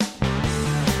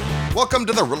Welcome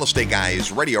to the Real Estate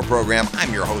Guys radio program.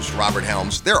 I'm your host, Robert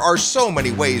Helms. There are so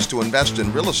many ways to invest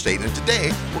in real estate, and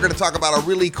today we're going to talk about a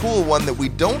really cool one that we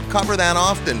don't cover that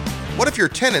often. What if your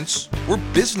tenants were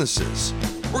businesses?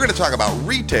 We're going to talk about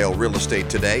retail real estate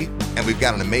today, and we've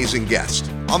got an amazing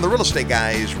guest on the Real Estate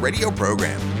Guys radio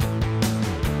program.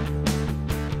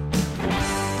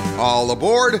 All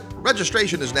aboard!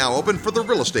 Registration is now open for the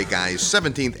Real Estate Guys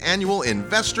 17th Annual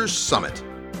Investors Summit.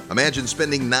 Imagine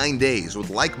spending 9 days with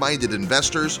like-minded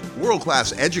investors,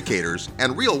 world-class educators,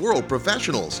 and real-world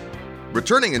professionals.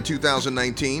 Returning in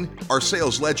 2019 are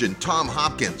sales legend Tom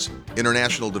Hopkins,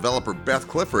 international developer Beth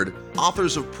Clifford,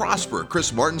 authors of Prosper,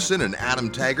 Chris Martenson and Adam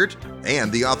Taggart,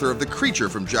 and the author of The Creature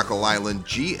from Jekyll Island,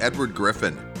 G. Edward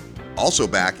Griffin. Also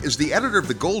back is the editor of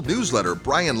the Gold newsletter,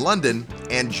 Brian London,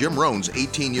 and Jim Rohn's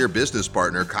 18-year business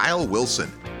partner, Kyle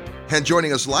Wilson. And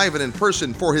joining us live and in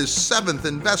person for his 7th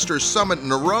Investor Summit in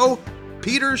a row,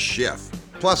 Peter Schiff.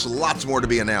 Plus lots more to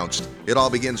be announced. It all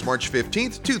begins March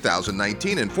 15th,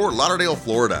 2019 in Fort Lauderdale,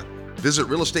 Florida. Visit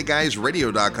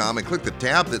realestateguysradio.com and click the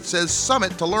tab that says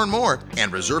Summit to learn more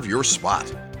and reserve your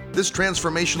spot. This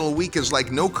transformational week is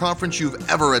like no conference you've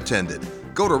ever attended.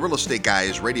 Go to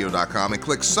realestateguysradio.com and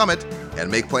click Summit and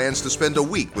make plans to spend a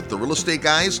week with the Real Estate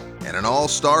Guys and an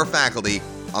all-star faculty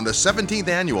on the 17th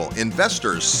Annual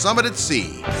Investors Summit at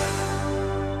Sea.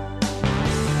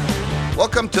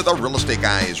 Welcome to the Real Estate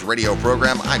Guys radio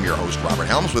program. I'm your host, Robert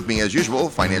Helms. With me, as usual,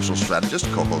 financial strategist,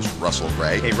 co-host Russell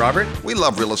Gray. Hey, Robert. We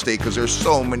love real estate because there's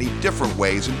so many different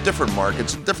ways and different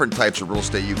markets and different types of real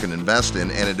estate you can invest in,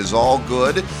 and it is all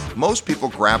good. Most people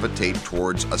gravitate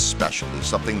towards a specialty,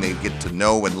 something they get to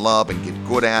know and love and get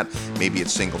good at. Maybe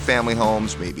it's single-family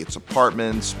homes, maybe it's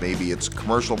apartments, maybe it's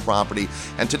commercial property.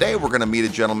 And today we're going to meet a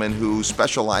gentleman who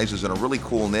specializes in a really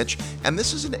cool niche, and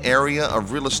this is an area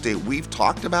of real estate we've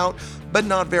talked about, but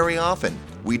not very often.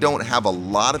 We don't have a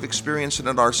lot of experience in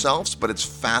it ourselves, but it's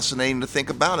fascinating to think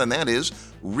about, and that is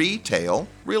retail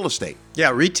real estate.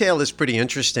 Yeah, retail is pretty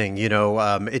interesting.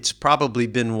 It's probably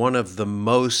been one of the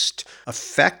most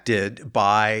affected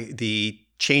by the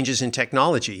changes in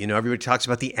technology. Everybody talks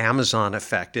about the Amazon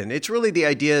effect, and it's really the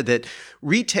idea that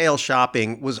retail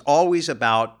shopping was always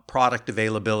about product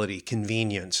availability,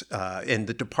 convenience, and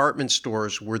the department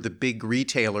stores were the big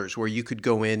retailers where you could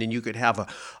go in and you could have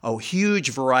a huge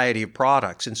variety of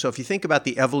products. And so if you think about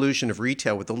the evolution of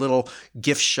retail with the little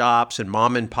gift shops and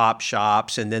mom and pop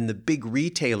shops, and then the big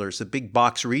retailers, the big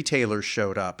box retailers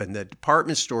showed up, and the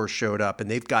department stores showed up, and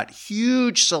they've got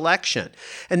huge selection.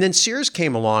 And then Sears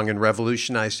came along and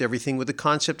revolutionized everything with the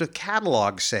concept of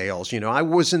catalog sales. I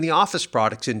was in the office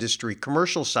products industry,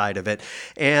 commercial side of it,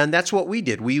 and that's what we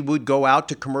did. We would go out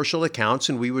to commercial accounts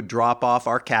and we would drop off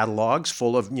our catalogs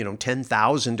full of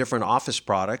 10,000 different office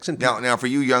products. And now, for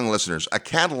you young listeners, a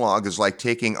catalog is like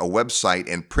taking a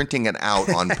website and printing it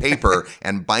out on paper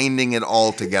and binding it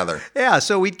all together. Yeah,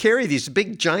 so we'd carry these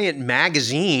big giant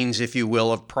magazines, if you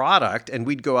will, of product, and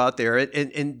we'd go out there,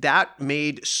 and that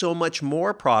made so much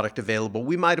more product available.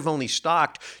 We might have only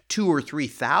stocked 2,000 or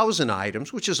 3,000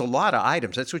 items, which is a lot of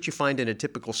items. That's what you find in a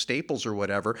typical Staples or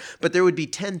whatever. But there would be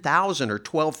 10,000 or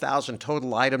 12,000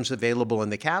 total items available in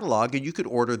the catalog, and you could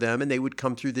order them, and they would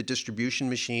come through the distribution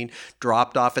machine,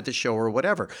 dropped off at the show or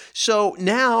whatever. So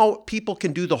now people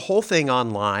can do the whole thing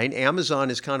online. Amazon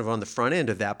is kind of on the front end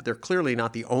of that, but they're clearly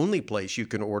not the only place you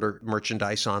can order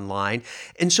merchandise online.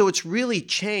 And so it's really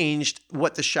changed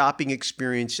what the shopping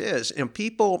experience is. And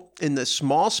people in the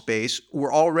small space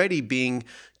were already being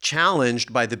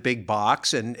challenged by the big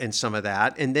box and some of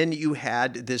that. And then you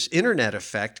had this internet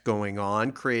effect going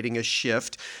on, creating a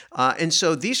shift. And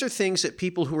so these are things that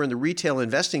people who are in the retail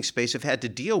investing space have had to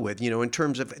deal with, in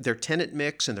terms of their tenant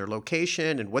mix and their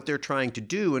location and what they're trying to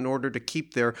do in order to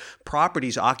keep their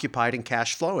properties occupied and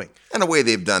cash flowing. And the way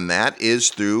they've done that is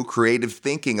through creative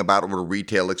thinking about what a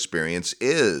retail experience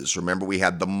is. Remember, we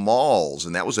had the malls,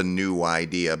 and that was a new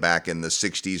idea back in the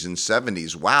 60s and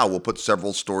 70s. Wow, we'll put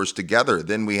several stores together.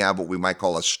 Then we have what we might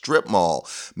call a strip mall.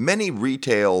 Many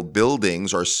retail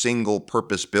buildings are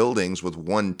single-purpose buildings with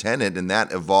one tenant, and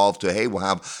that evolved to, hey, we'll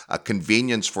have a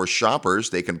convenience for shoppers.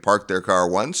 They can park their car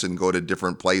once and go to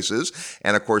different places.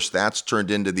 And of course, that's turned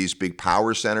into these big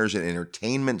power centers and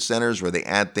entertainment centers where they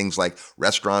add things like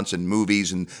restaurants and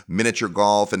movies and miniature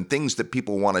golf and things that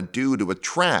people want to do to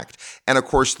attract. And of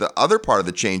course, the other part of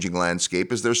the changing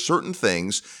landscape is there's certain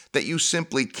things that you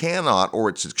simply cannot, or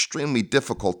it's extremely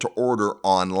difficult to order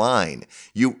online.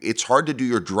 It's hard to do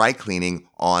your dry cleaning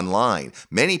online.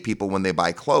 Many people, when they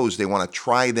buy clothes, they want to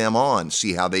try them on,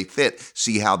 see how they fit,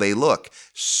 see how they look.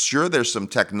 Sure, there's some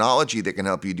technology that can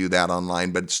help you do that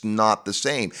online, but it's not the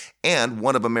same. And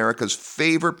one of America's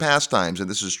favorite pastimes, and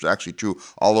this is actually true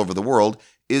all over the world,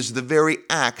 is the very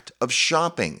act of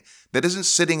shopping. That isn't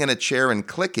sitting in a chair and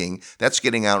clicking, that's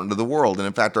getting out into the world. And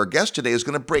in fact, our guest today is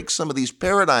going to break some of these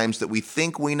paradigms that we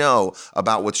think we know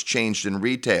about what's changed in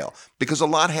retail. Because a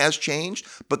lot has changed,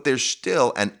 but there's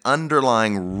still an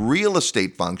underlying real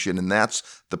estate function, and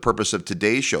that's the purpose of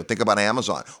today's show. Think about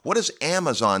Amazon. What has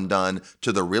Amazon done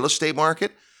to the real estate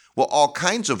market? Well, all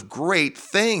kinds of great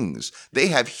things. They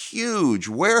have huge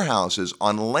warehouses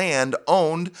on land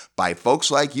owned by folks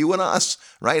like you and us,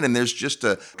 right? And there's just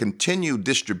a continued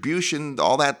distribution,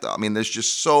 all that. I mean, there's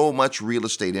just so much real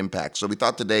estate impact. So we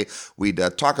thought today we'd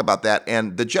talk about that.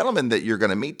 And the gentleman that you're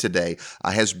going to meet today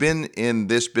has been in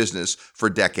this business for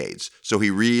decades. So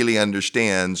he really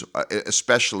understands,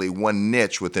 especially one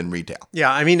niche within retail.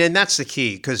 Yeah, I mean, and that's the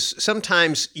key, because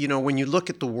sometimes, when you look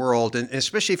at the world, and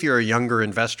especially if you're a younger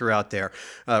investor out there,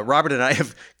 Robert and I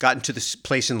have gotten to this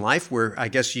place in life where I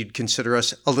guess you'd consider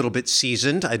us a little bit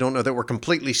seasoned. I don't know that we're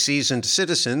completely seasoned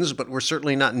citizens, but we're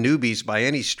certainly not newbies by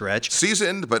any stretch.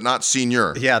 Seasoned, but not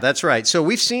senior. Yeah, that's right. So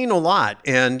we've seen a lot.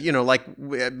 And,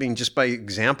 just by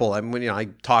example, I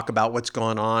talk about what's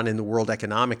gone on in the world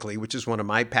economically, which is one of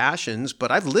my passions,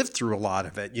 but I've lived through a lot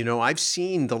of it. I've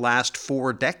seen the last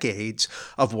 4 decades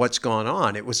of what's gone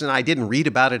on. I didn't read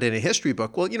about it in a history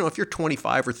book. Well, if you're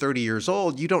 25 or 30 years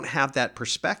old, you don't have that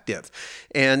perspective.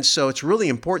 And so it's really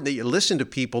important that you listen to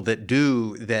people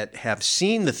that have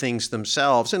seen the things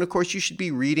themselves. And of course, you should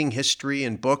be reading history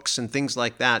and books and things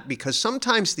like that, because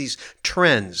sometimes these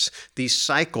trends, these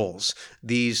cycles,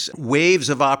 these waves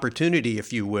of opportunity,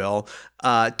 if you will,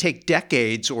 take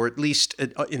decades, or at least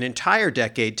an entire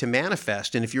decade to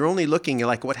manifest. And if you're only looking at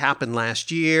like what happened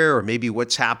last year, or maybe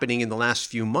what's happening in the last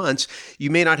few months, you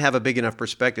may not have a big enough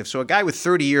perspective. So a guy with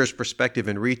 30 years perspective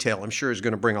in retail, I'm sure, is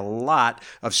going to bring a lot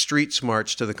of street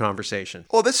smarts to the conversation.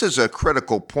 Well, this is a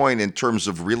critical point in terms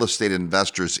of real estate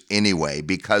investors anyway,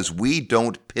 because we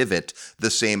don't pivot the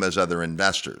same as other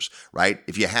investors, right?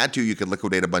 If you had to, you could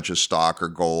liquidate a bunch of stock or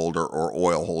gold or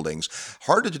oil holdings.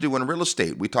 Harder to do in real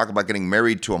estate. We talk about getting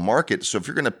married to a market. So if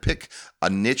you're going to pick a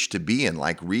niche to be in,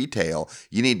 like retail,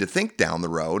 you need to think down the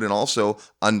road and also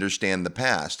understand the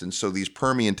past. And so these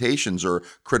permutations are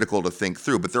critical to think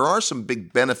through. But there are some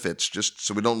big benefits, just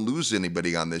so we don't lose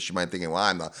anybody on this. You might be thinking, well,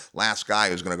 I'm the last guy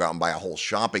who's going to go out and buy a whole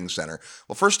shopping center.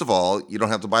 Well, first of all, you don't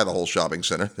have to buy the whole shopping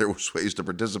center. There was ways to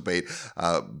participate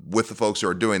with the folks who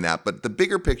are doing that. But the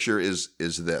bigger picture is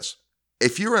this.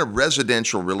 If you're a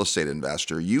residential real estate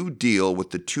investor, you deal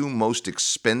with the 2 most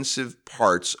expensive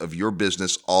parts of your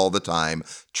business all the time: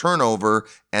 turnover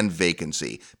and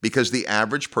vacancy, because the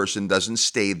average person doesn't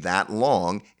stay that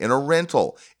long in a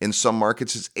rental. In some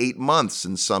markets, it's 8 months,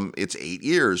 in some it's 8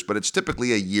 years, but it's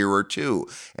typically a year or 2.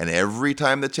 And every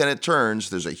time the tenant turns,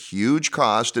 there's a huge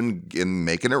cost in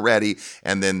making it ready,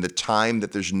 and then the time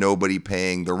that there's nobody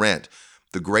paying the rent.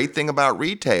 The great thing about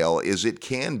retail is it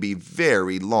can be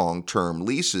very long-term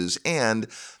leases, and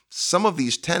some of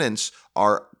these tenants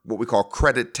are what we call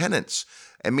credit tenants,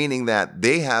 and meaning that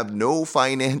they have no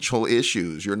financial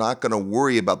issues. You're not going to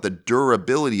worry about the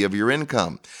durability of your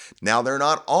income. Now, they're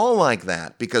not all like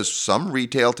that, because some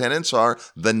retail tenants are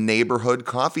the neighborhood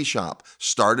coffee shop,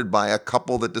 started by a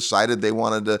couple that decided they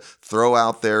wanted to throw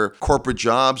out their corporate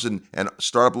jobs and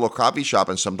start up a little coffee shop,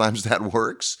 and sometimes that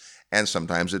works. And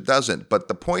sometimes it doesn't. But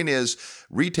the point is,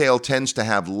 retail tends to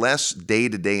have less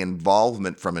day-to-day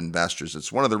involvement from investors.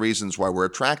 It's one of the reasons why we're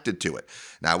attracted to it.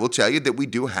 Now, I will tell you that we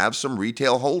do have some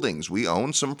retail holdings. We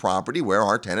own some property where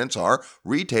our tenants are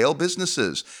retail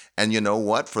businesses. And you know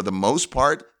what? For the most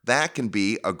part, that can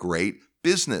be a great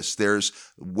business. There's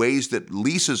ways that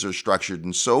leases are structured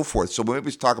and so forth. So we'll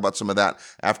maybe talk about some of that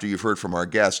after you've heard from our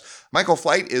guest. Michael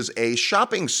Flight is a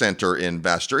shopping center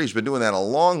investor. He's been doing that a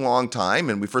long, long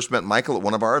time. And we first met Michael at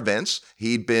one of our events.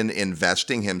 He'd been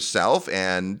investing himself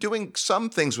and doing some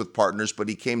things with partners, but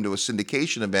he came to a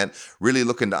syndication event really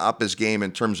looking to up his game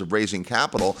in terms of raising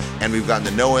capital. And we've gotten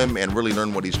to know him and really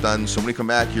learn what he's done. So when we come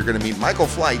back, you're going to meet Michael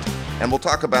Flight, and we'll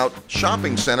talk about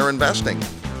shopping center investing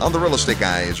on the Real Estate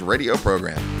Guys radio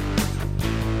program.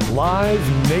 Live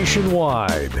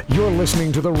nationwide, you're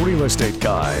listening to the Real Estate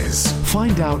Guys.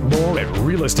 Find out more at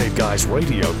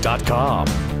realestateguysradio.com.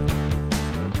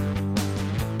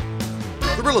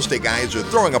 The Real Estate Guys are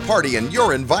throwing a party, and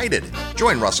you're invited.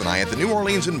 Join Russ and I at the New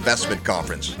Orleans Investment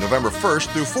Conference, November 1st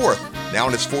through 4th. Now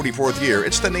in its 44th year,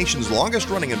 it's the nation's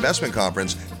longest-running investment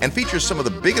conference and features some of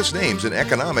the biggest names in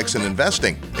economics and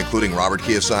investing, including Robert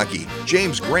Kiyosaki,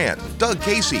 James Grant, Doug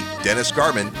Casey, Dennis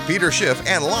Garman, Peter Schiff,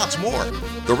 and lots more.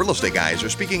 The Real Estate Guys are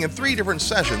speaking in 3 different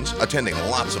sessions, attending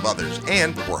lots of others,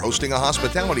 and we're hosting a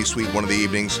hospitality suite one of the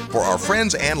evenings for our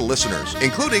friends and listeners,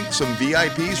 including some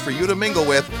VIPs for you to mingle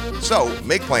with. So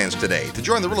make plans today to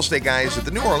join the Real Estate Guys at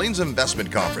the New Orleans Investment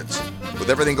Conference. With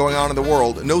everything going on in the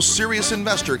world, no serious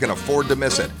investor can afford to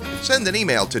miss it. Send an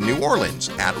email to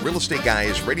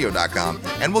neworleans@realestateguysradio.com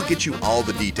and we'll get you all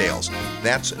the details.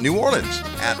 That's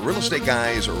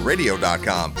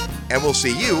neworleans@realestateguysradio.com. And we'll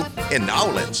see you in New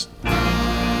Orleans.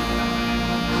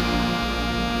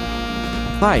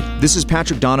 Hi, this is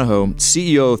Patrick Donahoe,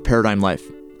 CEO of Paradigm Life.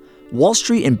 Wall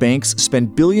Street and banks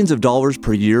spend billions of dollars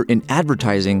per year in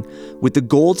advertising with the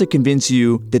goal to convince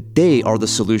you that they are the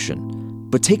solution.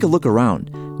 But take a look around.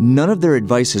 None of their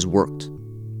advice has worked.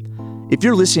 If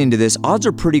you're listening to this, odds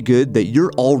are pretty good that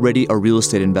you're already a real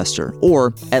estate investor,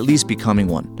 or at least becoming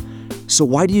one. So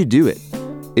why do you do it?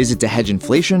 Is it to hedge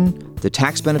inflation, the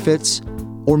tax benefits,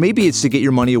 or maybe it's to get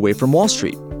your money away from Wall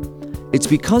Street? It's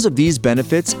because of these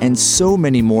benefits and so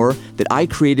many more that I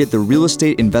created the Real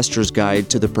Estate Investor's Guide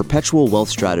to the Perpetual Wealth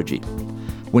Strategy.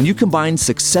 When you combine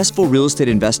successful real estate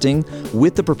investing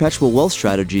with the Perpetual Wealth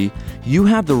Strategy, you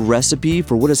have the recipe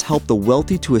for what has helped the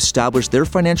wealthy to establish their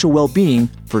financial well-being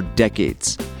for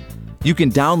decades. You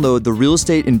can download the Real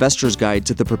Estate Investor's Guide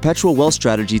to the Perpetual Wealth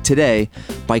Strategy today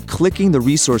by clicking the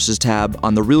Resources tab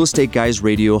on the Real Estate Guys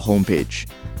Radio homepage.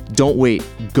 Don't wait,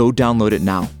 go download it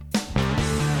now.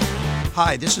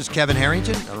 Hi, this is Kevin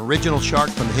Harrington, an original shark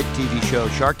from the hit TV show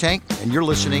Shark Tank, and you're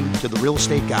listening to the Real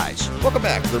Estate Guys. Welcome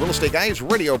back to the Real Estate Guys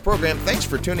radio program. Thanks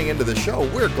for tuning into the show.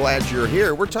 We're glad you're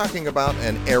here. We're talking about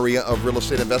an area of real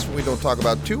estate investment we don't talk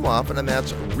about too often, and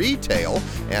that's retail.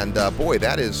 And boy,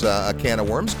 that is a can of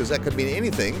worms, because that could mean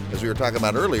anything, as we were talking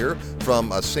about earlier,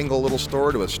 from a single little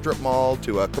store to a strip mall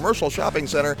to a commercial shopping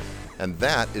center. And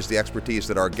that is the expertise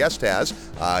that our guest has.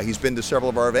 He's been to several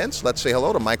of our events. Let's say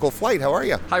hello to Michael Flight. How are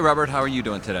you? Hi, Robert. How are you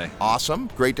doing today? Awesome.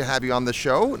 Great to have you on the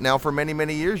show. Now, for many,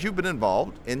 many years, you've been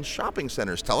involved in shopping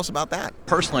centers. Tell us about that.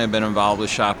 Personally, I've been involved with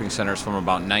shopping centers from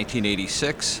about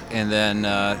 1986, and then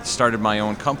started my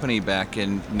own company back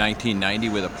in 1990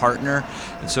 with a partner.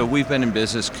 And so we've been in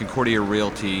business, Concordia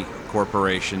Realty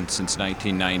Corporation, since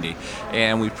 1990,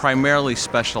 and we primarily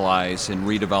specialize in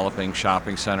redeveloping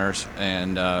shopping centers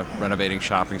and renovating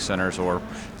shopping centers or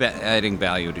adding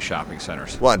value to shopping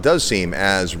centers. Well, it does seem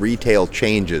as retail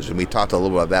changes, and we talked a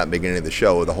little about that at the beginning of the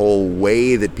show, the whole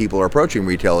way that people are approaching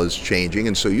retail is changing,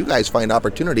 and so you guys find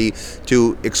opportunity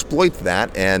to exploit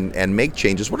that and make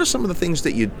changes. What are some of the things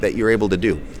that you're able to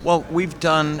do? Well, we've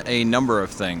done a number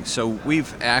of things. So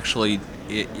we've actually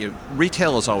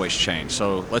retail has always changed.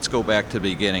 So let's go back to the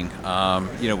beginning.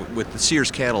 With the Sears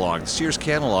catalog, the Sears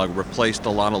catalog replaced a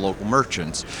lot of local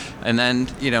merchants. And then,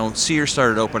 Sears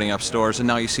started opening up stores, and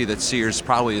now you see that Sears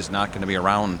probably is not going to be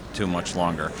around too much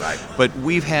longer. Right. But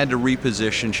we've had to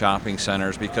reposition shopping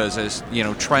centers because as,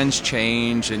 trends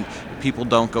change and people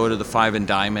don't go to the Five and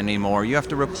Dime anymore, you have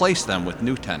to replace them with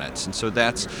new tenants. And so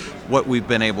that's what we've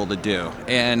been able to do.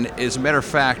 And as a matter of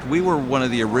fact, we were one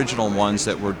of the original ones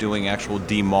that were doing actual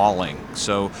demalling.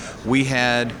 So we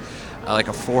had like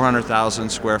a 400,000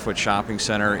 square foot shopping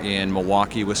center in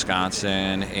Milwaukee,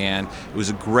 Wisconsin, and it was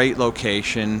a great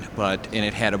location, and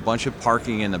it had a bunch of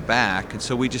parking in the back, and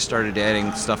so we just started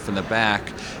adding stuff in the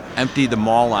back, emptied the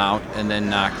mall out, and then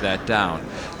knocked that down.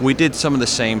 We did some of the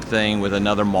same thing with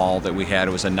another mall that we had.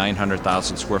 It was a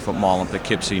 900,000 square foot mall in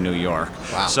Poughkeepsie, New York.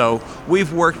 Wow. So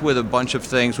we've worked with a bunch of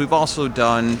things. We've also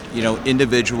done,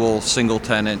 individual single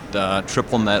tenant,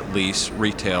 triple net lease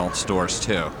retail stores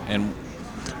too. And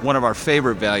one of our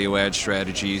favorite value add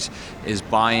strategies is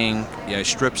buying a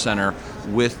strip center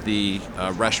with the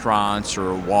restaurants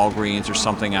or Walgreens or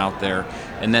something out there,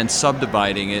 and then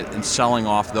subdividing it and selling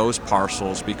off those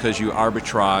parcels because you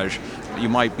arbitrage. You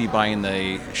might be buying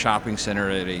the shopping center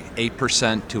at a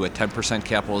 8% to a 10%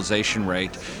 capitalization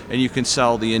rate, and you can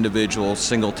sell the individual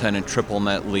single tenant triple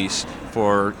net lease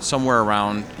for somewhere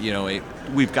around,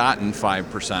 we've gotten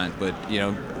 5%, but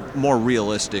more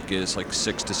realistic is like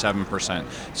 6 to 7%.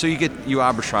 So you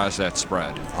arbitrage that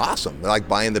spread. Awesome. Like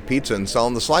buying the pizza and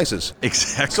selling the slices.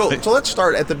 Exactly. So let's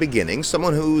start at the beginning.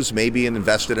 Someone who's maybe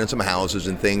invested in some houses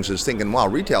and things is thinking, wow,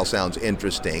 retail sounds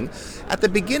interesting. At the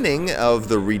beginning of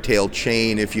the retail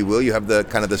chain, if you will, you have the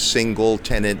kind of the single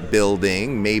tenant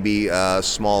building, maybe a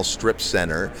small strip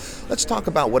center. Let's talk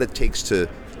about what it takes to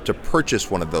to purchase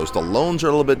one of those? The loans are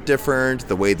a little bit different,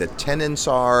 the way the tenants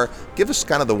are. Give us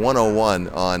kind of the 101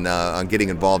 on getting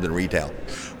involved in retail.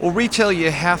 Well, retail,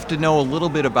 you have to know a little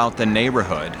bit about the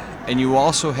neighborhood, and you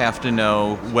also have to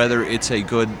know whether it's a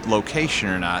good location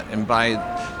or not. And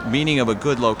by meaning of a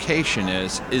good location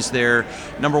is there,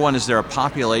 number one, is there a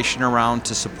population around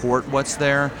to support what's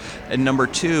there? And number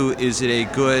two, is it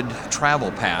a good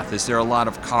travel path? Is there a lot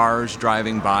of cars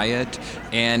driving by it?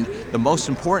 And the most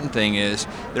important thing is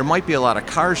there might be a lot of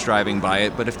cars driving by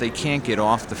it, but if they can't get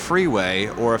off the freeway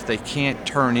or if they can't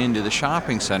turn into the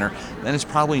shopping center, then it's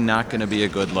probably not going to be a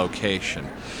good location.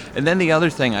 And then the other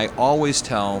thing I always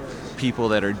tell people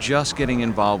that are just getting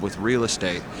involved with real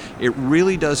estate, it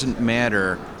really doesn't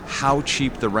matter how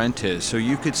cheap the rent is. So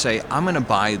you could say, I'm going to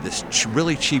buy this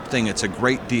really cheap thing, it's a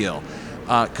great deal.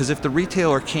 Because if the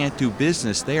retailer can't do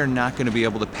business, they are not going to be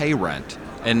able to pay rent.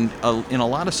 And in a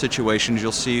lot of situations,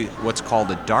 you'll see what's called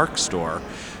a dark store,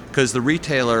 because the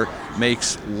retailer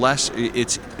makes less.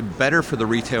 It's better for the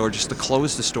retailer just to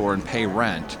close the store and pay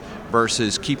rent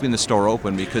versus keeping the store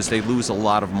open, because they lose a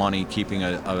lot of money keeping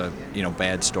a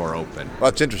bad store open. Well,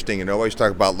 it's interesting. Always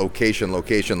talk about location,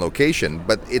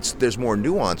 but there's more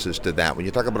nuances to that. When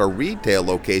you talk about a retail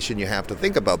location, you have to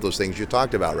think about those things you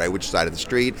talked about, right? Which side of the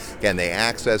street, can they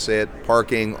access it,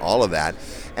 parking, all of that.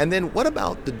 And then what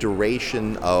about the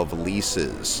duration of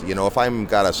leases? If I've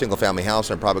got a single family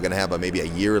house, I'm probably going to have maybe a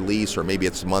year lease, or maybe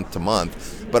it's month to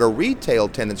month. But a retail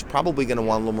tenant's probably going to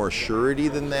want a little more surety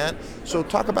than that. So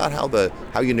talk about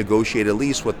how you negotiate a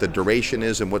lease, what the duration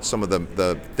is, and what some of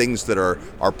the things that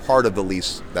are part of the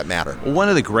lease that matter. Well, one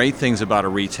of the great things about a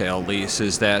retail lease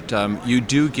is that you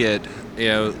do get,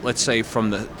 let's say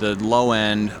from the low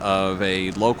end of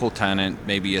a local tenant,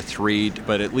 maybe a 3,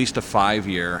 but at least a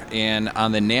 5-year. And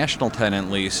on the national tenant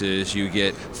leases, you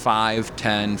get 5,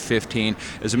 10, 15.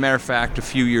 As a matter of fact, a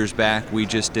few years back, we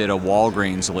just did a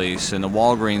Walgreens lease, and the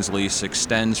Walgreens lease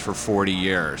extends for 40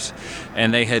 years.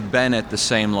 And they had been at the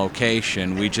same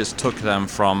location. We just took them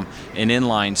from an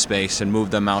inline space and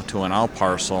moved them out to an out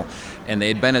parcel. And they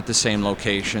had been at the same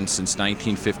location since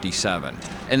 1957.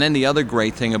 And then the other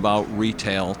great thing about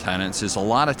retail tenants is a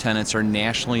lot of tenants are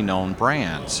nationally known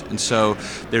brands. And so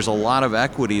there's a lot of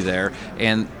equity there.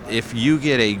 And if you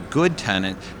get a good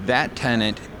tenant, that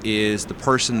tenant is the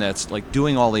person that's like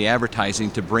doing all the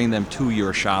advertising to bring them to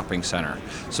your shopping center.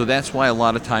 So that's why a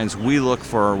lot of times we look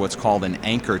for what's called an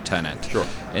anchor tenant. Sure.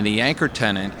 And the anchor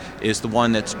tenant is the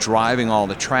one that's driving all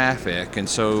the traffic. And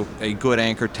so a good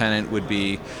anchor tenant would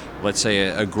be, let's say,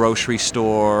 a grocery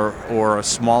store, or a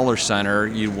smaller center.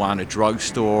 You'd want a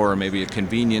drugstore or maybe a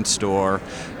convenience store,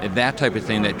 that type of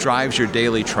thing that drives your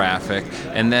daily traffic.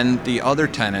 And then the other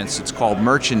tenants, it's called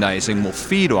merchandising, will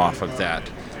feed off of that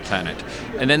tenant.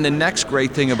 And then the next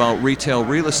great thing about retail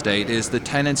real estate is the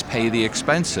tenants pay the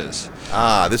expenses.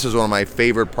 This is one of my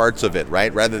favorite parts of it,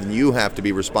 right? Rather than you have to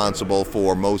be responsible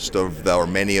for most of or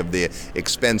many of the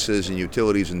expenses and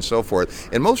utilities and so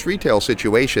forth. In most retail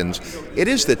situations, it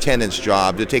is the tenant's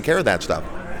job to take care of that stuff.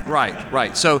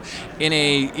 Right. So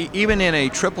even in a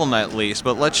triple net lease,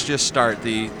 but let's just start,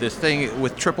 the thing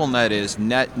with triple net is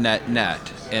net,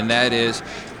 and that is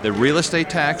the real estate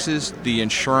taxes, the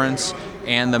insurance,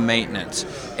 and the maintenance.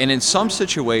 And in some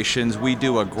situations, we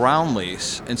do a ground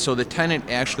lease, and so the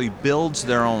tenant actually builds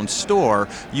their own store.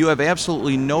 You have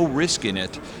absolutely no risk in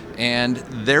it, and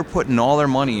they're putting all their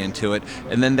money into it,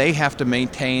 and then they have to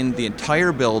maintain the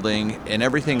entire building and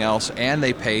everything else, and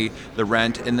they pay the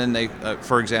rent. And then they,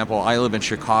 for example, I live in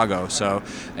Chicago, so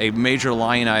a major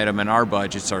line item in our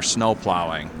budgets are snow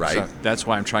plowing. Right. So that's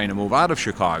why I'm trying to move out of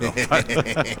Chicago.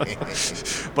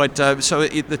 But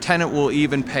the tenant will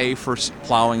even pay for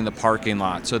plowing the parking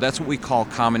lot. So that's what we call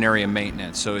common area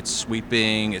maintenance. So it's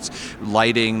sweeping, it's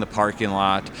lighting the parking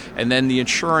lot, and then the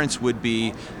insurance would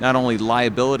be not only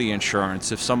liability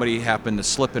insurance if somebody happened to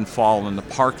slip and fall in the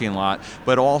parking lot,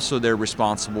 but also they're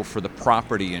responsible for the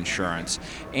property insurance.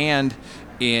 And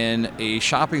in a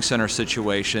shopping center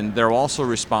situation, they're also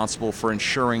responsible for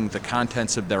insuring the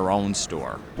contents of their own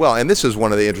store. Well, and this is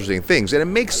one of the interesting things, and it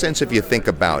makes sense if you think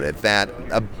about it, that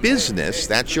a business,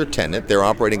 that's your tenant, they're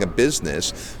operating a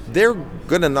business, they're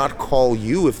going to not call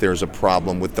you if there's a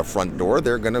problem with the front door,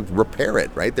 they're going to repair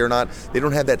it, right? They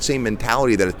don't have that same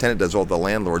mentality that a tenant does, the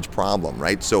landlord's problem,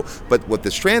 right? So, but what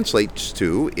this translates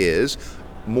to is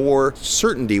more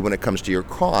certainty when it comes to your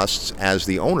costs as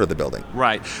the owner of the building.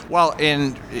 Right. Well,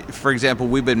 and for example,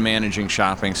 we've been managing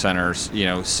shopping centers,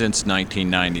 since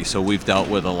 1990, so we've dealt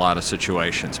with a lot of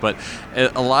situations. But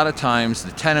a lot of times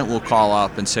the tenant will call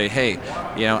up and say, hey,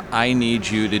 I need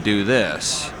you to do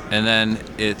this. And then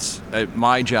it's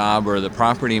my job or the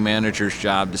property manager's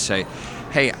job to say,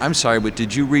 hey, I'm sorry, but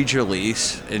did you read your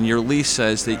lease? And your lease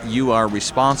says that you are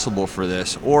responsible for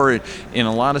this. Or in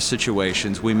a lot of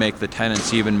situations, we make the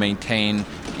tenants even maintain,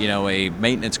 a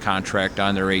maintenance contract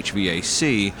on their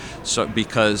HVAC, so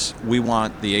because we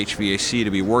want the HVAC to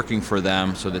be working for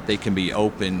them so that they can be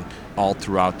open all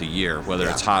throughout the year, whether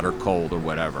it's hot or cold or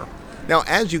whatever. Now,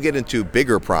 as you get into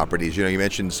bigger properties, you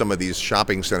mentioned some of these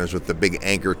shopping centers with the big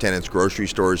anchor tenants, grocery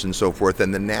stores and so forth,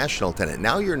 and the national tenant.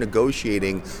 Now you're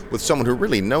negotiating with someone who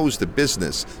really knows the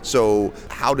business. So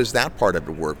how does that part of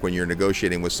it work when you're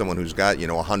negotiating with someone who's got,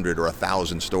 100 or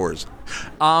 1,000 stores?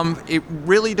 It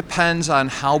really depends on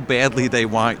how badly they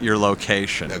want your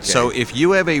location. Okay. So if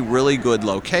you have a really good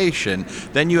location,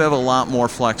 then you have a lot more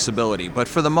flexibility. But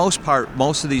for the most part,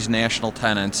 most of these national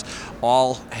tenants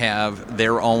all have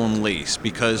their own lease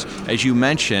because, as you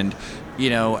mentioned,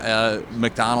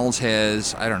 McDonald's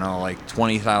has, like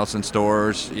 20,000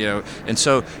 stores, and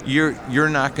so you're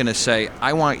not going to say,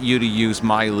 I want you to use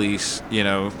my lease,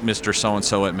 Mr.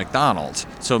 So-and-so at McDonald's.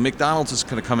 So McDonald's is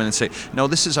going to come in and say, no,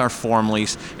 this is our form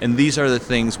lease, and these are the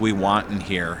things we want in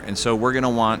here. And so we're going to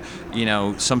want,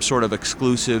 some sort of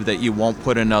exclusive that you won't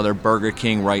put another Burger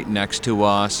King right next to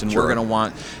us, and Sure. we're going to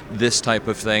want this type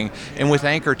of thing. And with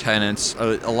anchor tenants,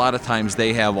 a lot of times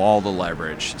they have all the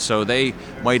leverage. So they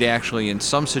might actually in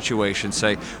some situations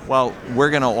say, well,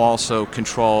 we're going to also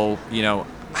control,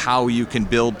 how you can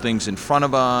build things in front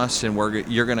of us, and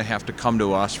you're going to have to come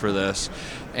to us for this.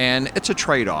 And it's a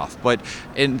trade-off.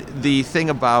 And the thing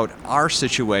about our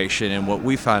situation and what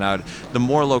we found out, the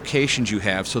more locations you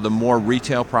have, so the more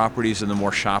retail properties and the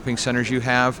more shopping centers you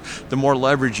have, the more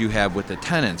leverage you have with the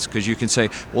tenants. Because you can say,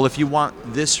 well, if you want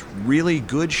this really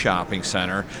good shopping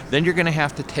center, then you're going to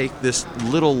have to take this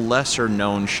little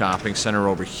lesser-known shopping center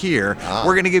over here.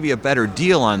 We're going to give you a better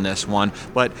deal on this one.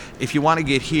 But if you want to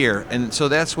get here, and so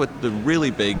that's what the really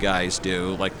big guys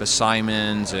do, like the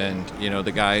Simons and,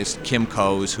 the guys,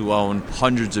 Kimco's, who own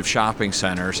hundreds of shopping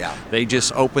centers. Yeah. They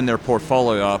just open their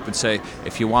portfolio up and say,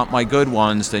 if you want my good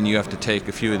ones, then you have to take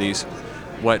a few of these,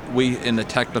 what we, in the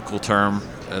technical term,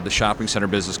 the shopping center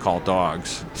business call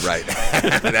dogs. Right.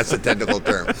 That's the technical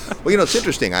term. Well, it's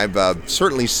interesting. I've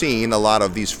certainly seen a lot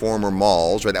of these former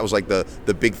malls, right? That was like the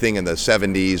big thing in the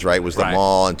 70s, right, was the Right.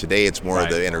 mall, and today it's more of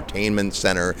Right. the entertainment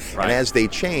center. Right. And as they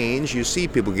change, you see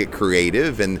people get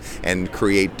creative and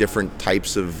create different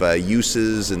types of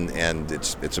uses, and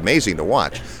it's amazing to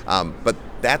watch. But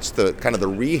that's the kind of the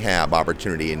rehab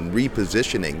opportunity and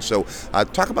repositioning. So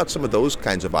talk about some of those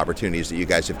kinds of opportunities that you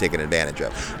guys have taken advantage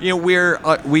of.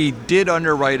 We did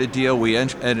underwrite a deal. We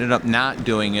ended up not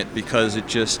doing it because it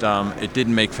just it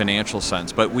didn't make financial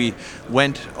sense. But we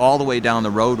went all the way down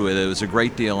the road with it. It was a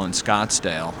great deal in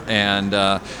Scottsdale, and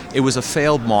it was a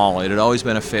failed mall. It had always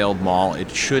been a failed mall.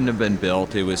 It shouldn't have been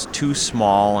built. It was too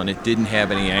small, and it didn't have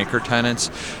any anchor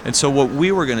tenants. And so what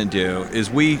we were going to do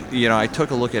is I took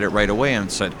a look at it right away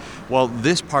and said, well,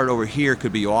 this part over here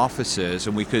could be offices,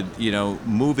 and we could,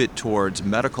 move it towards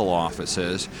medical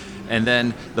offices. And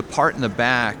then the part in the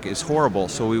back is horrible,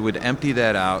 so we would empty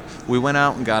that out. We went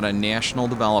out and got a national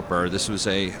developer. This was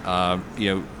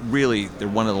really, they're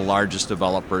one of the largest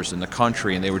developers in the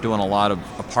country, and they were doing a lot of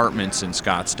apartments in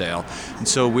Scottsdale. And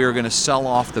so we were going to sell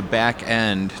off the back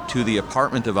end to the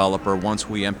apartment developer once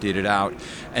we emptied it out.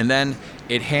 And then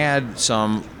it had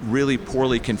some really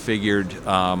poorly configured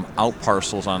out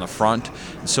parcels on the front.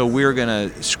 So we were going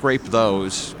to scrape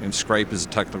those, and scrape is a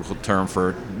technical term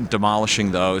for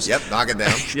demolishing those. Yep, knock it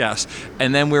down. Yes.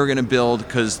 And then we were going to build,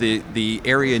 because the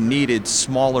area needed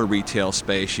smaller retail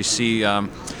space. You see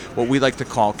what we like to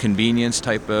call convenience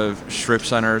type of strip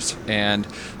centers. And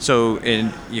so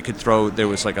you could there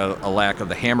was like a lack of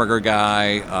the hamburger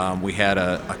guy. We had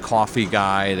a coffee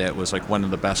guy that was like one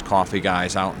of the best coffee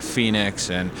guys out in Phoenix,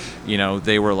 and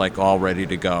they were like all ready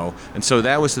to go. And so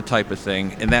that was the type of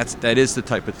thing, and that is the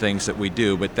type of things that we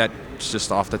do, but that's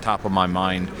just off the top of my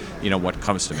mind, what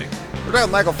comes to me. We're talking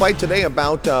with Michael Fite today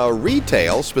about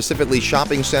retail, specifically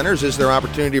shopping centers. Is there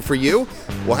opportunity for you?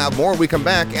 We'll have more when we come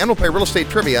back, and we'll play real estate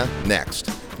trivia next.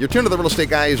 You're tuned to the Real Estate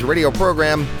Guys radio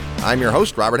program. I'm your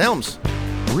host, Robert Helms.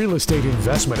 Real estate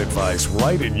investment advice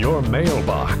right in your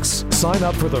mailbox. Sign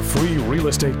up for the free Real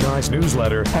Estate Guys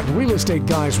newsletter at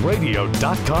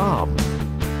realestateguysradio.com.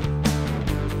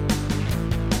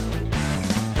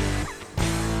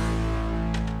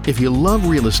 If you love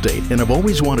real estate and have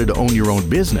always wanted to own your own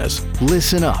business,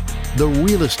 listen up. The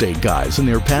Real Estate Guys and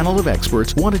their panel of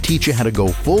experts want to teach you how to go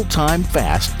full-time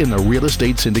fast in the real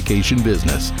estate syndication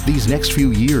business. These next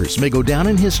few years may go down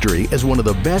in history as one of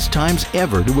the best times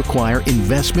ever to acquire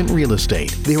investment real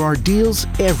estate. There are deals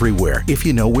everywhere if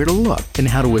you know where to look and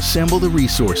how to assemble the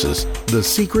resources. The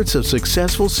Secrets of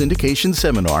Successful Syndication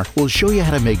seminar will show you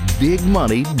how to make big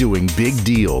money doing big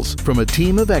deals from a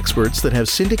team of experts that have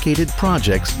syndicated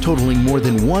projects totaling more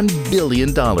than $1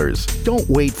 billion. Don't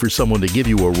wait for someone to give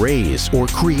you a raise or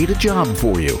create a job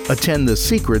for you. Attend the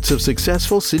Secrets of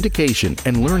Successful Syndication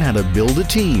and learn how to build a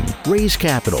team, raise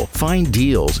capital, find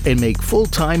deals, and make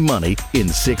full-time money in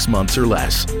 6 months or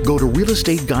less. Go to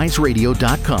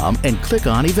realestateguysradio.com and click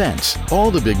on events. All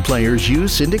the big players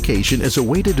use syndication as a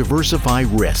way to diversify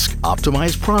risk,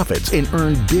 optimize profits, and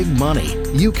earn big money.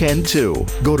 You can too.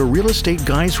 Go to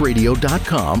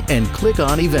realestateguysradio.com and click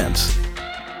on events.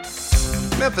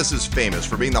 Memphis is famous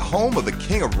for being the home of the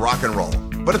king of rock and roll,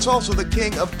 but it's also the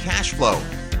king of cash flow.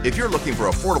 If you're looking for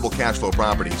affordable cash flow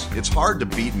properties, it's hard to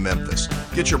beat Memphis.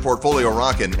 Get your portfolio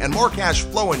rocking and more cash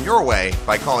flowing your way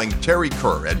by calling Terry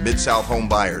Kerr at Mid-South Home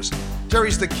Buyers.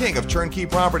 Terry's the king of turnkey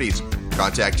properties.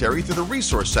 Contact Terry through the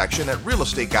resource section at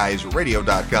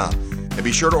realestateguysradio.com. And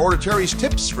be sure to order Terry's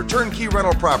tips for turnkey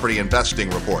rental property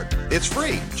investing report. It's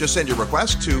free. Just send your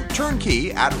request to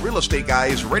turnkey at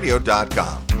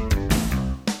realestateguysradio.com.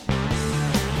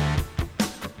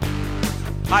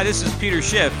 Hi, this is Peter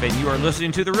Schiff, and you are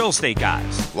listening to The Real Estate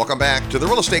Guys. Welcome back to the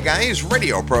Real Estate Guys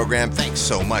radio program. Thanks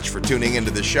so much for tuning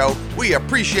into the show. We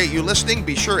appreciate you listening.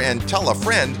 Be sure and tell a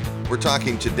friend. We're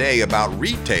talking today about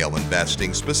retail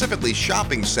investing, specifically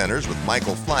shopping centers with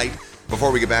Michael Flight.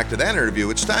 Before we get back to that interview,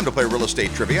 it's time to play Real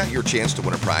Estate Trivia, your chance to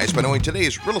win a prize by knowing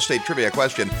today's Real Estate Trivia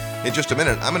question. In just a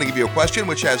minute, I'm going to give you a question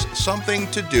which has something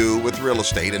to do with real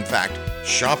estate, in fact,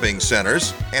 shopping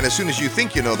centers. And as soon as you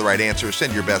think you know the right answer,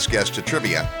 send your best guess to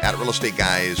trivia at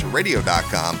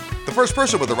realestateguysradio.com. The first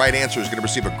person with the right answer is going to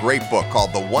receive a great book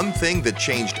called The One Thing That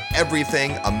Changed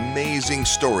Everything. Amazing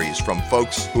stories from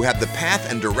folks who had the path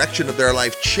and direction of their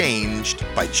life changed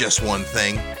by just one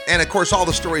thing. And of course, all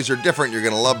the stories are different. You're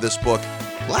going to love this book.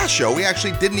 Last show, we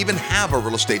actually didn't even have a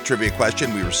real estate trivia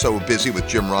question. We were so busy with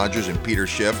Jim Rogers and Peter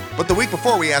Schiff. But the week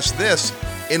before, we asked this: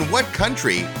 in what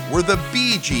country were the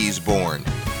Bee Gees born?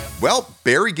 Well,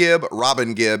 Barry Gibb,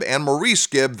 Robin Gibb, and Maurice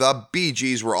Gibb, the Bee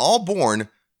Gees, were all born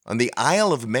on the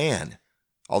Isle of Man.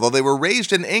 Although they were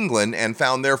raised in England and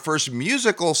found their first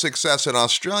musical success in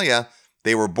Australia,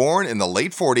 they were born in the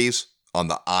late 40s on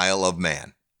the Isle of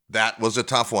Man. That was a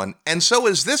tough one. And so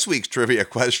is this week's trivia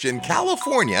question.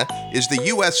 California is the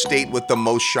U.S. state with the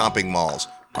most shopping malls.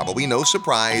 Probably no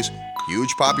surprise,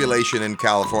 huge population in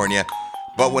California.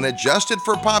 But when adjusted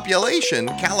for population,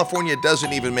 California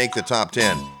doesn't even make the top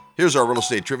 10. Here's our real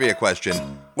estate trivia question.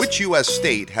 Which U.S.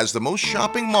 state has the most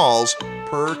shopping malls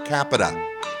per capita?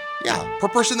 Yeah, per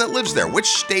person that lives there. Which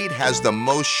state has the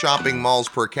most shopping malls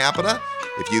per capita?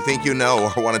 If you think you know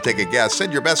or want to take a guess,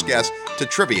 send your best guess to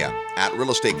trivia at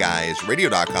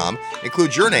realestateguysradio.com.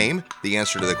 Include your name, the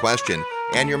answer to the question,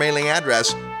 and your mailing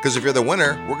address, because if you're the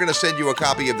winner, we're going to send you a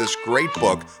copy of this great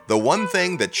book, The One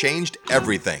Thing That Changed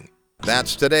Everything.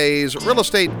 That's today's real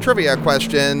estate trivia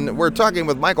question. We're talking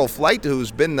with Michael Flight,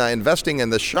 who's been investing in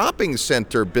the shopping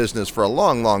center business for a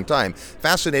long, long time.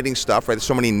 Fascinating stuff, right?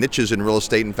 So many niches in real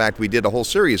estate. In fact, we did a whole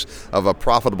series of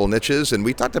profitable niches, and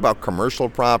we talked about commercial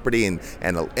property and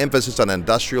emphasis on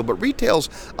industrial, but retail's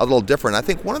a little different. I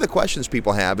think one of the questions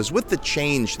people have is with the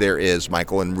change there is,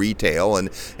 Michael, in retail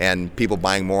and people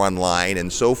buying more online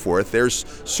and so forth, there's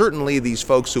certainly these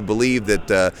folks who believe that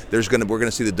we're going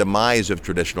to see the demise of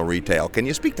traditional retail. Can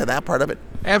you speak to that part of it?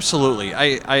 Absolutely.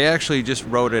 I actually just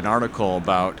wrote an article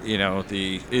about,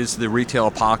 is the retail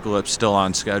apocalypse still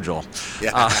on schedule?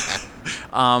 Yeah.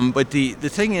 But the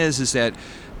thing is that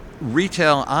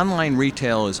online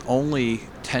retail is only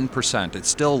 10%. It's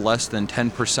still less than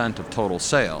 10% of total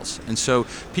sales. And so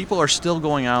people are still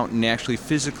going out and actually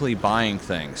physically buying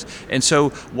things. And so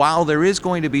while there is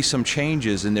going to be some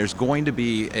changes and there's going to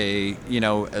be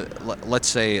let's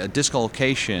say a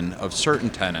dislocation of certain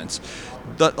tenants,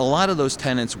 a lot of those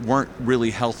tenants weren't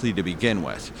really healthy to begin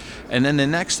with. And then the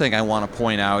next thing I want to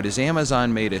point out is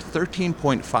Amazon made a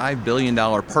 $13.5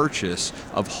 billion purchase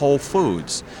of Whole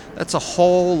Foods. That's a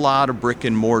whole lot of brick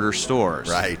and mortar stores.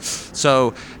 Right.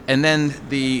 So, and then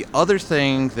the other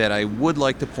thing that I would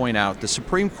like to point out, the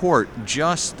Supreme Court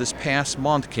just this past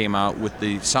month came out with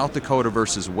the South Dakota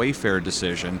versus Wayfair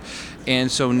decision.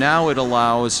 And so now it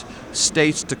allows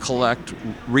states to collect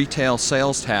retail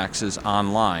sales taxes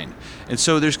online. And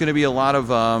so there's going to be a lot of,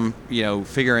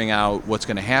 figuring out what's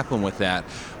going to happen with that.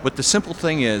 But the simple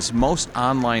thing is, most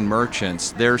online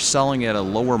merchants, they're selling at a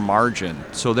lower margin,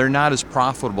 so they're not as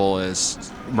profitable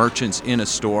as merchants in a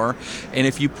store. And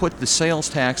if you put the sales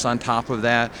tax on top of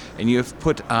that, and you have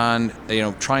put on,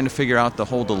 trying to figure out the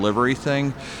whole delivery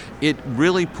thing, it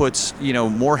really puts,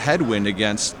 more headwind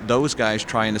against those guys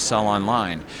trying to sell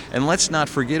online. And let's not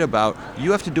forget about,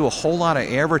 you have to do a whole lot of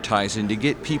advertising to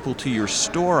get people to your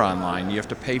store online. You have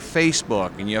to pay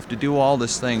Facebook, and you have to do all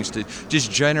these things to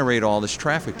just generate all this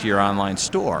traffic to your online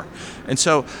store. And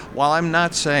so while I'm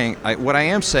not saying, what I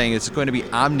am saying is it's going to be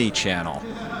omni-channel.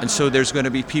 And so there's going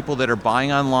to be people that are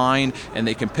buying online and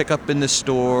they can pick up in the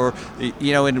store.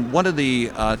 And one of the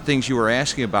things you were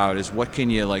asking about is what can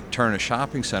you turn a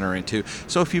shopping center into.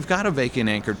 So if you've got a vacant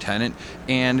anchor tenant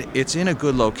and it's in a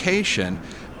good location,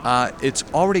 it's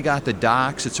already got the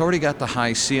docks, it's already got the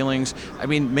high ceilings. I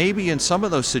mean, maybe in some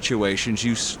of those situations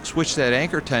you switch that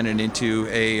anchor tenant into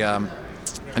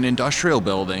an industrial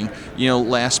building,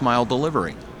 last mile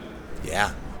delivery.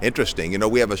 Yeah. Interesting.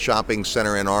 We have a shopping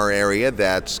center in our area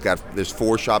there's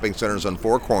 4 shopping centers on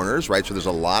 4 corners, right? So there's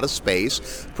a lot of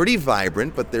space, pretty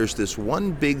vibrant, but there's this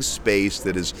one big space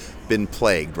that has been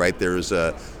plagued, right? There's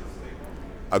a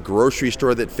grocery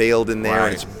store that failed in there,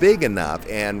 and it's big enough,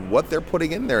 and what they're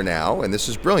putting in there now, and this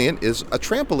is brilliant, is a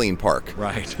trampoline park.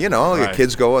 Right. Your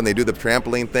kids go and they do the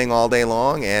trampoline thing all day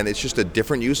long, and it's just a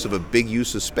different use of a big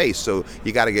use of space, so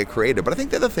you got to get creative. But I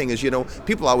think the other thing is,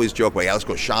 people always joke, well, yeah, let's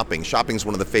go shopping. Shopping's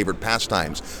one of the favorite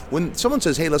pastimes. When someone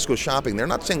says, hey, let's go shopping, they're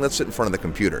not saying let's sit in front of the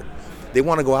computer. They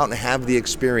want to go out and have the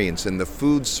experience and the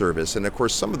food service. And of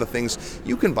course, some of the things,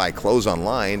 you can buy clothes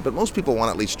online, but most people want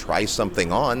to at least try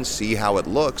something on, see how it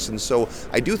looks. And so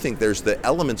I do think there's the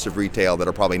elements of retail that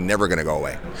are probably never going to go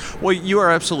away. Well, you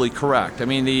are absolutely correct. I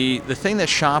mean, the thing that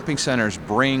shopping centers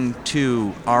bring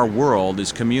to our world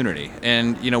is community.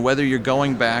 And, whether you're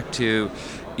going back to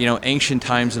ancient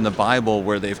times in the Bible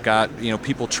where they've got,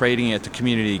 people trading at the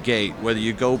community gate, whether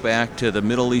you go back to the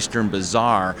Middle Eastern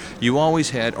bazaar, you always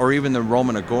had, or even the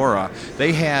Roman Agora,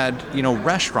 they had,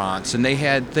 restaurants, and they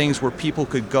had things where people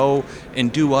could go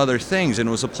and do other things, and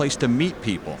it was a place to meet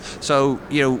people. So,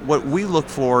 what we look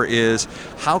for is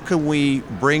how can we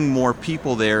bring more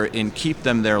people there and keep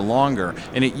them there longer?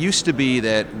 And it used to be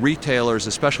that retailers,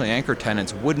 especially anchor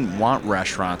tenants, wouldn't want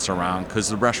restaurants around because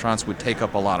the restaurants would take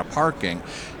up a lot of parking.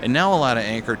 And now a lot of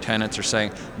anchor tenants are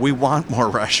saying, we want more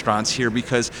restaurants here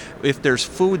because if there's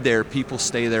food there, people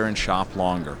stay there and shop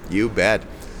longer. You bet.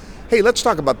 Hey, let's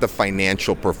talk about the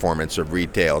financial performance of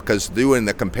retail, because doing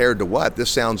the compared to what, this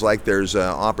sounds like there's an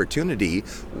opportunity.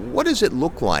 What does it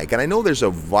look like? And I know there's a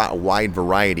wide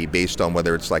variety based on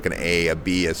whether it's like an A, a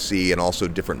B, a C, and also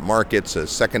different markets, a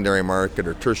secondary market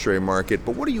or tertiary market.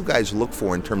 But what do you guys look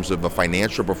for in terms of a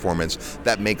financial performance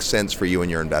that makes sense for you and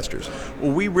your investors?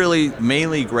 Well, we really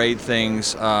mainly grade things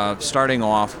starting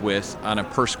off with on a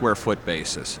per square foot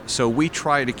basis. So we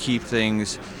try to keep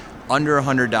things under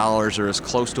 $100 or as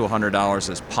close to $100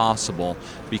 as possible,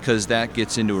 because that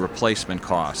gets into a replacement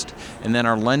cost. And then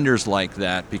our lenders like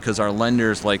that because our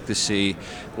lenders like to see,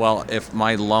 well, if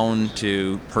my loan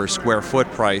to per square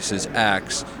foot price is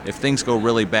X, if things go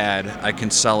really bad, I can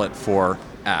sell it for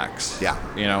X. Yeah.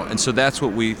 And so that's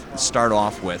what we start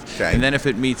off with. Okay. And then if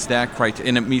it meets that criteria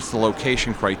and it meets the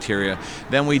location criteria,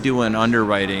 then we do an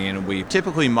underwriting, and we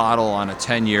typically model on a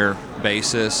 10-year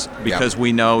basis because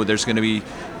we know there's going to be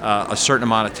a certain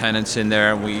amount of tenants in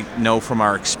there, and we know from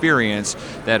our experience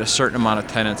that a certain amount of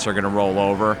tenants are going to roll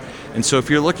over. And so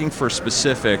if you're looking for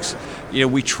specifics,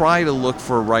 we try to look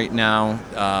for right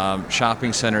now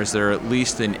shopping centers that are at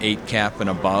least an 8 cap and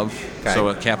above, so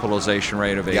a capitalization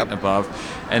rate of 8 and above.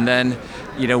 And then,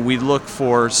 we look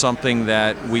for something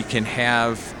that we can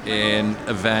have an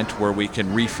event where we can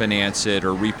refinance it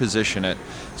or reposition it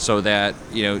so that,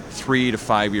 3 to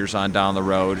 5 years on down the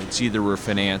road, it's either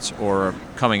refinance or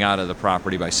coming out of the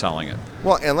property by selling it.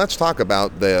 Well, and let's talk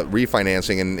about the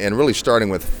refinancing and really starting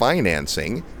with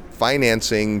financing.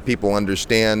 Financing, people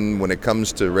understand when it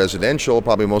comes to residential,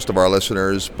 probably most of our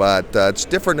listeners, but it's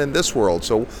different in this world.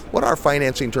 So what are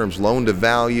financing terms, loan to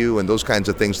value, and those kinds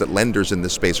of things that lenders in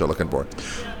this space are looking for?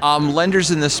 Lenders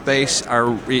in this space,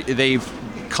 they've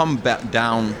come back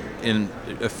down in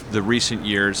the recent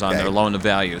years on their loan to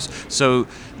values. So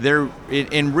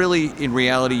in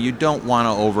reality, you don't want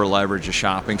to over leverage a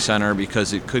shopping center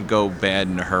because it could go bad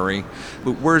in a hurry.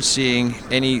 But we're seeing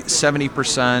any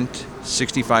 70%,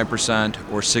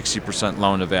 65% or 60%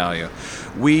 loan to value.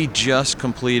 We just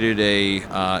completed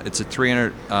it's a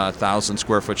 300,000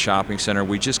 square foot shopping center.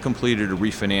 We just completed a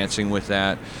refinancing with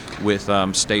that with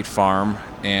State Farm,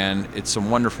 and it's some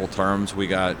wonderful terms. We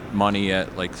got money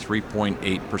at like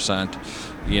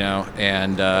 3.8%,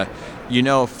 and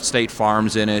if State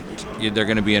Farm's in it, they're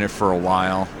going to be in it for a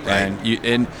while. Right.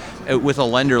 And with a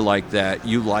lender like that,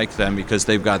 you like them because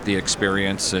they've got the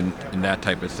experience and that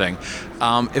type of thing.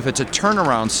 If it's a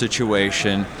turnaround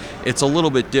situation, it's a little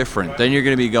bit different. Then you're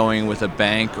going to be going with a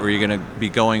bank, or you're going to be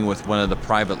going with one of the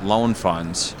private loan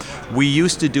funds. We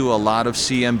used to do a lot of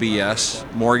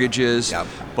CMBS mortgages, Yep.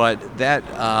 but that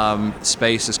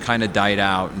space has kind of died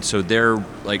out, and so they're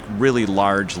like really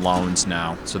large loans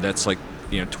now. So that's like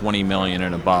 20 million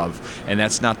and above, and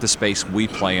that's not the space we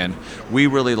play in. We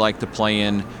really like to play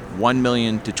in $1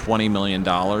 million to $20 million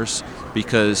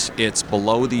because it's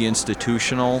below the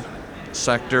institutional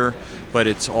sector, but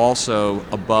it's also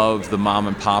above the mom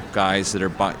and pop guys that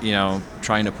are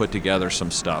trying to put together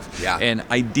some stuff. Yeah. And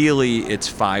ideally it's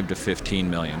 5 to 15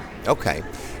 million. Okay.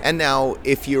 And now,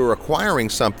 if you're acquiring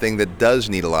something that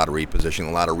does need a lot of repositioning,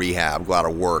 a lot of rehab, a lot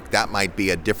of work, that might be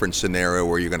a different scenario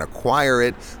where you're going to acquire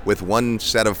it with one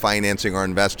set of financing or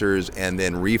investors and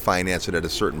then refinance it at a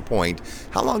certain point.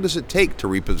 How long does it take to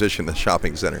reposition the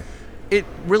shopping center? It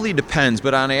really depends,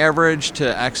 but on average,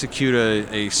 to execute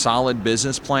a solid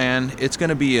business plan, it's going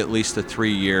to be at least a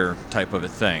 3-year type of a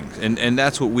thing. And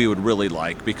that's what we would really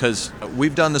like, because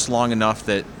we've done this long enough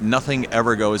that nothing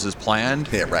ever goes as planned.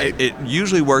 Yeah, right. It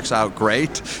usually works out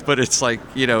great, but it's like,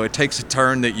 it takes a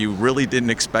turn that you really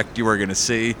didn't expect you were going to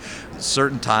see.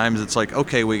 Certain times it's like,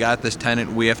 okay, we got this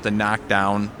tenant, we have to knock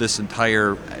down this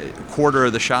entire quarter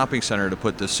of the shopping center to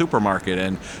put the supermarket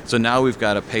in, so now we've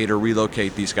got to pay to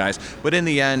relocate these guys. But in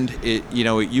the end, it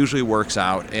usually works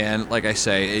out, and like I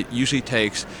say, it usually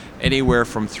takes anywhere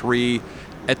from 3,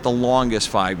 at the longest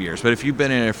 5 years. But if you've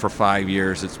been in it for 5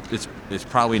 years, it's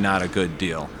probably not a good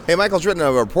deal. Hey, Michael's written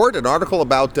a report, an article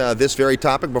about this very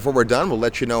topic. Before we're done, we'll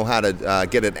let you know how to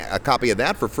get a copy of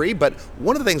that for free. But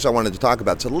one of the things I wanted to talk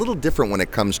about, it's a little different when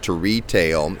it comes to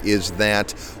retail, is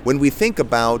that when we think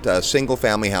about a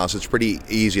single-family house, it's pretty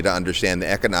easy to understand the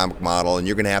economic model, and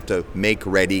you're going to have to make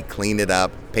ready, clean it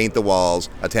up, paint the walls,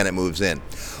 a tenant moves in.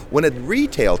 When a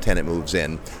retail tenant moves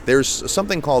in, there's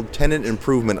something called tenant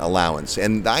improvement allowance.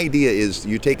 And the idea is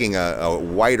you're taking a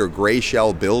white or gray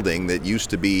shell building that used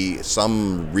to be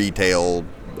some retail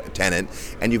tenant,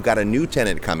 and you've got a new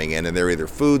tenant coming in, and they're either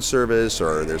food service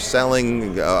or they're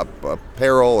selling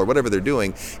apparel or whatever they're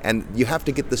doing, and you have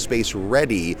to get the space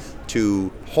ready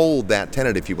to hold that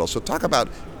tenant, if you will. So talk about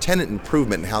tenant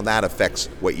improvement and how that affects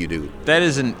what you do. That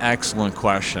is an excellent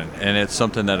question, and it's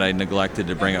something that I neglected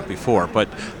to bring up before. But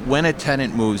when a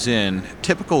tenant moves in,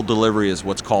 typical delivery is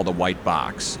what's called a white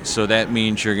box. So that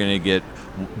means you're going to get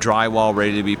drywall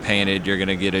ready to be painted, you're going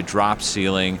to get a drop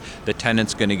ceiling, the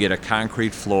tenant's going to get a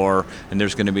concrete floor, and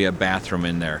there's going to be a bathroom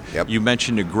in there. Yep. You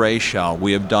mentioned a gray shell.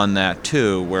 We have done that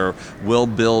too, where we'll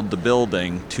build the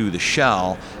building to the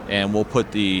shell, and we'll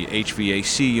put the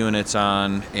HVAC units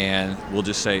on, and we'll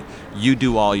just say, you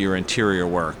do all your interior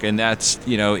work. And that's,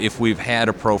 if we've had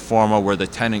a pro forma where the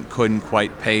tenant couldn't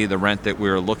quite pay the rent that we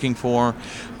were looking for,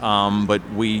 but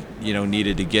we,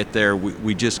 needed to get there.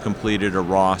 We just completed a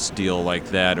Ross deal like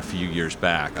that a few years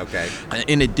back. Okay.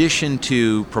 In addition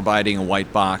to providing a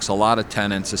white box, a lot of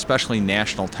tenants, especially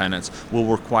national tenants, will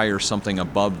require something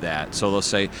above that. So they'll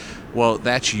say, well,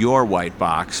 that's your white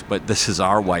box, but this is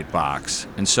our white box.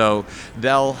 And so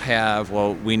they'll have,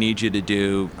 well, we need you to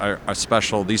do a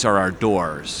special, these are our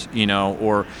doors,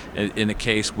 or in the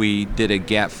case we did a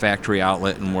Gap factory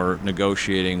outlet and we're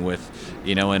negotiating with,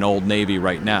 an Old Navy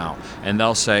right now. And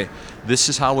they'll say, this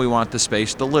is how we want the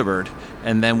space delivered,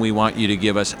 and then we want you to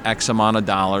give us X amount of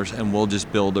dollars, and we'll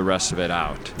just build the rest of it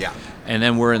out. Yeah. And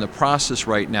then we're in the process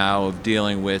right now of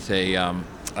dealing with a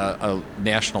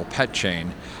national pet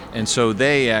chain. And so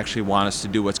they actually want us to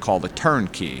do what's called a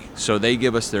turnkey. So they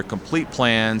give us their complete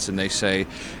plans, and they say,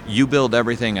 you build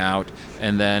everything out,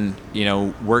 and then,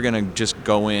 we're going to just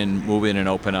go in, move in, and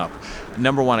open up.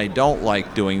 Number one, I don't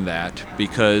like doing that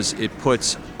because it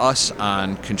puts us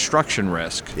on construction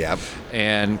risk. Yep.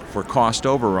 And for cost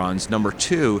overruns. Number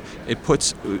two, it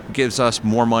gives us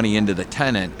more money into the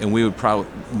tenant, and we would probably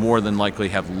more than likely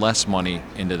have less money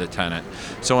into the tenant.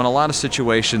 So in a lot of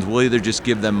situations, we'll either just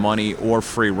give them money or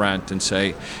free rent and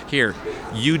say, here,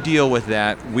 you deal with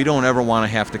that. We don't ever want to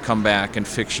have to come back and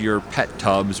fix your pet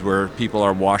tubs where people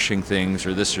are washing things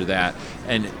or this or that,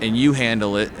 and you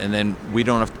handle it, and then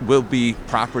we'll be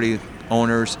property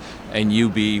owners, and you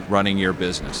be running your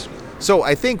business. So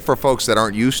I think for folks that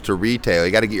aren't used to retail,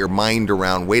 you got to get your mind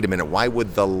around, wait a minute, why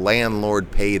would the landlord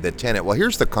pay the tenant? Well,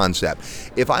 here's the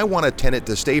concept. If I want a tenant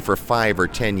to stay for 5 or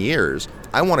 10 years,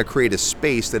 I want to create a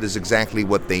space that is exactly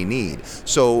what they need.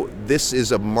 So this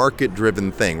is a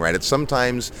market-driven thing, right? It's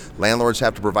sometimes landlords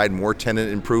have to provide more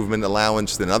tenant improvement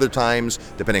allowance than other times,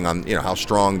 depending on how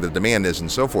strong the demand is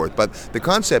and so forth. But the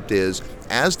concept is,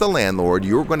 as the landlord,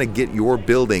 you're going to get your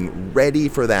building ready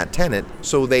for that tenant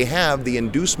so they have the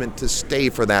inducement to stay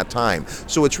for that time.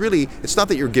 So it's not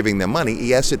that you're giving them money.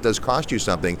 Yes, it does cost you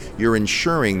something. You're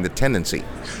ensuring the tenancy.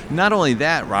 Not only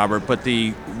that, Robert, but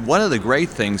one of the great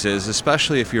things is,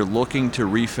 especially if you're looking to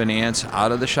refinance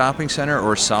out of the shopping center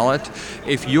or sell it,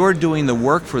 if you're doing the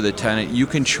work for the tenant, you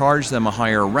can charge them a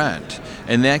higher rent,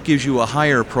 and that gives you a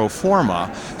higher pro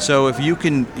forma. So if you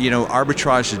can,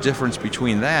 arbitrage the difference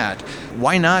between that,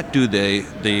 why not do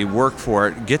the work for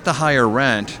it, get the higher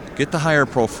rent, get the higher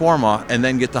pro forma, and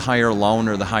then get the higher loan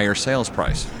or the higher sales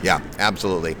price? Yeah,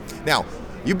 absolutely. Now,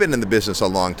 you've been in the business a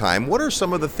long time. What are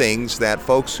some of the things that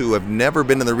folks who have never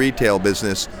been in the retail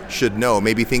business should know?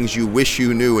 Maybe things you wish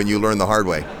you knew and you learned the hard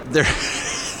way.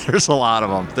 There's a lot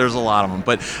of them.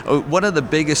 But one of the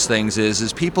biggest things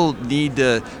is people need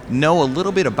to know a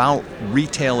little bit about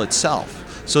retail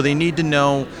itself. So they need to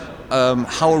know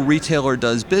how a retailer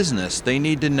does business. They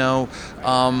need to know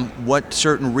what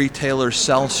certain retailers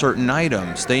sell certain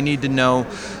items. They need to know.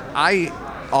 I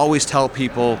always tell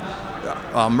people,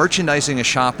 merchandising a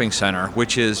shopping center,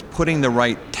 which is putting the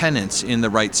right tenants in the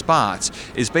right spots,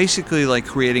 is basically like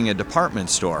creating a department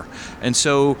store. And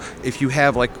so if you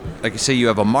have, like I say, you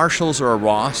have a Marshalls or a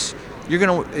Ross,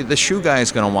 the shoe guy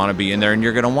is going to want to be in there, and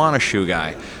you're going to want a shoe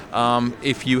guy.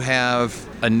 If you have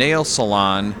a nail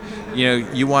salon,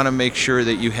 you want to make sure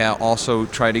that you also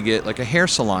try to get like a hair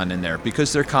salon in there,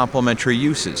 because they're complementary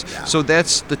uses. Yeah. So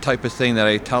that's the type of thing that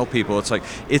I tell people.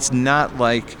 It's not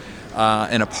like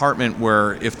an apartment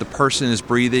where if the person is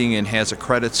breathing and has a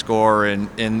credit score and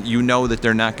that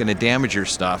they're not going to damage your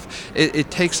stuff, it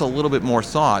takes a little bit more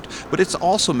thought, but it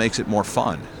also makes it more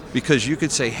fun. Because you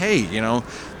could say, hey,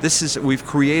 we've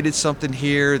created something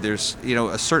here. There's,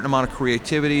 a certain amount of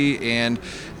creativity, and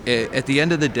at the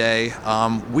end of the day,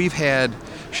 we've had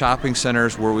shopping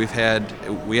centers where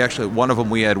one of them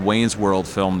we had Wayne's World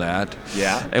filmed at.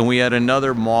 Yeah. And we had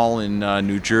another mall in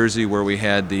New Jersey where we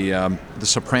had the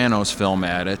Sopranos film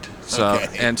at it. So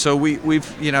okay. And so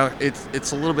we've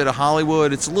it's a little bit of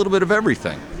Hollywood. It's a little bit of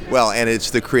everything. Well, and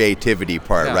it's the creativity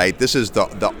part, yeah. Right? This is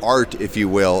the art, if you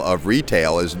will, of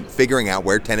retail, is figuring out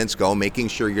where tenants go, making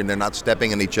sure they're not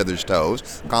stepping on each other's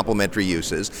toes, complementary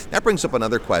uses. That brings up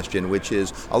another question, which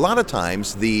is a lot of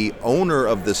times the owner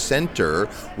of the center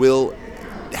will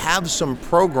have some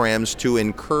programs to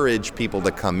encourage people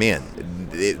to come in.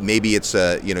 Maybe it's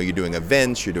you're doing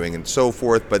events, you're doing and so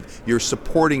forth, but you're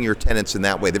supporting your tenants in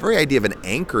that way. The very idea of an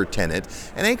anchor tenant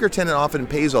often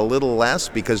pays a little less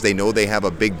because they know they have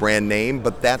a big brand name,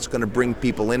 but that's going to bring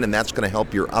people in, and that's going to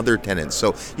help your other tenants.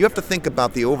 So you have to think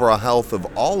about the overall health of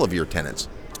all of your tenants.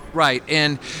 Right,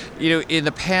 and in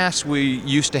the past we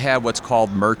used to have what's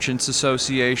called merchants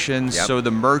associations. Yep. So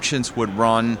the merchants would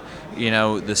run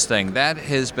this thing. That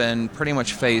has been pretty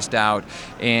much phased out,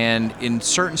 and in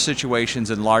certain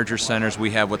situations in larger centers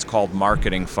we have what's called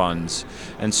marketing funds.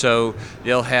 And so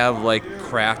they'll have like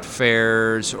craft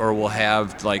fairs, or we'll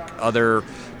have like other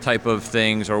type of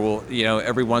things, or we'll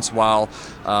every once in a while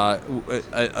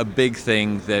a big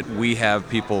thing that we have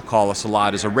people call us a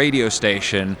lot is a radio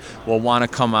station will want to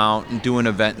come out and do an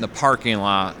event in the parking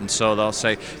lot, and so they'll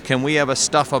say, can we have a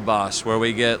stuff-a-bus where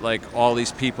we get like all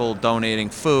these people donating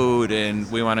food,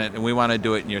 and we want to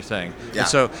do it in your thing.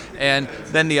 Yeah. And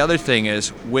then the other thing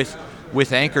is with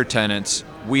anchor tenants,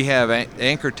 we have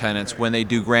anchor tenants, when they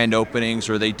do grand openings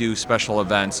or they do special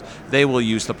events, they will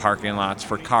use the parking lots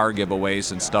for car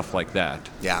giveaways and stuff like that.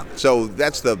 Yeah, so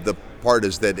that's the part,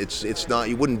 is that it's not,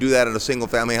 you wouldn't do that in a single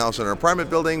family house or an apartment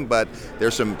building, but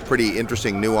there's some pretty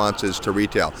interesting nuances to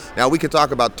retail. Now, we could talk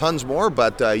about tons more,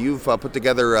 but you've put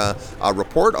together a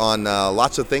report on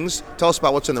lots of things. Tell us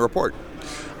about what's in the report.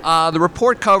 The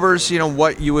report covers,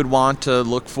 what you would want to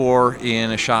look for in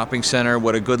a shopping center,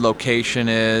 what a good location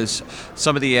is,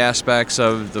 some of the aspects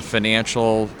of the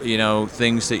financial,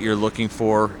 things that you're looking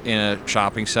for in a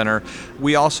shopping center.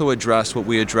 We also address what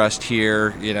we addressed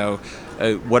here,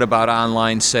 what about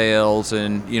online sales,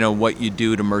 and what you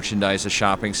do to merchandise a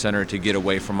shopping center to get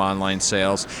away from online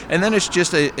sales. And then it's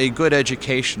just a good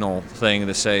educational thing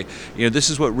to say, this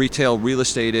is what retail real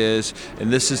estate is,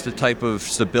 and this is the type of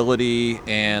stability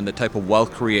and the type of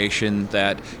wealth creation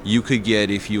that you could get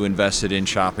if you invested in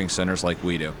shopping centers like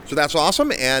we do. So that's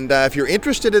awesome. And if you're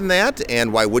interested in that,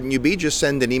 and why wouldn't you be, just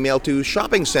send an email to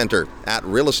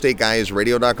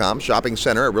shoppingcenter@realestateguysradio.com,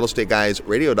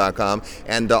 shoppingcenter@realestateguysradio.com.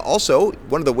 And also,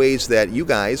 one of the ways that you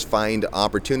guys find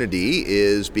opportunity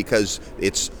is because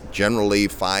it's generally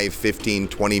 $5, $15,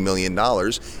 $20 million,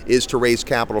 is to raise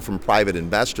capital from private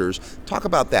investors. Talk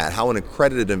about that, how an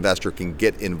accredited investor can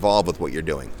get involved with what you're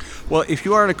doing. Well, if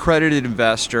you are an accredited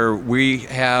investor, we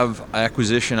have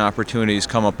acquisition opportunities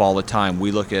come up all the time.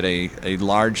 We look at a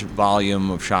large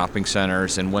volume of shopping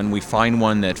centers, and when we find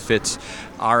one that fits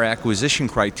our acquisition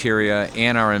criteria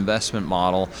and our investment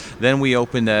model, then we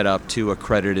open that up to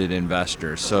accredited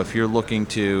investors. So if you're looking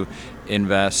to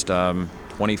invest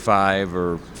 $25,000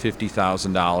 or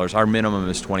 $50,000. Our minimum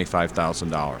is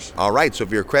 $25,000. All right, so if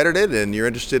you're accredited and you're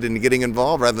interested in getting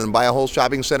involved, rather than buy a whole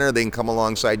shopping center, they can come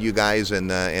alongside you guys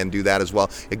and do that as well.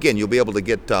 Again, you'll be able to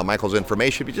get Michael's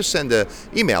information if you just send an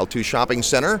email to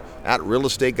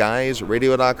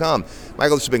shoppingcenter@realestateguysradio.com.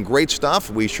 Michael, this has been great stuff.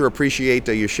 We sure appreciate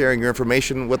you sharing your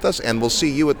information with us, and we'll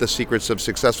see you at the Secrets of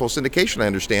Successful Syndication, I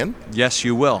understand. Yes,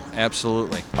 you will.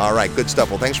 Absolutely. All right, good stuff.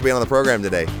 Well, thanks for being on the program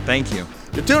today. Thank you.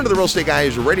 You're tuned to the Real Estate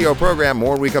Guys radio program.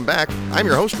 More when we come back. I'm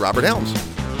your host, Robert Helms.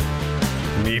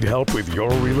 Need help with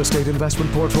your real estate investment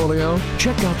portfolio?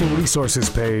 Check out the resources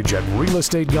page at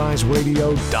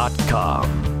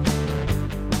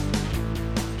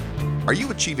realestateguysradio.com. Are you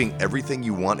achieving everything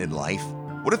you want in life?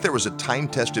 What if there was a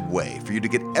time-tested way for you to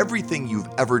get everything you've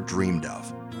ever dreamed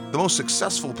of? The most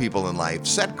successful people in life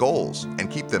set goals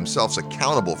and keep themselves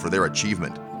accountable for their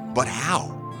achievement. But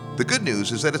how? The good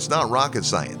news is that it's not rocket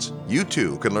science. You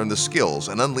too can learn the skills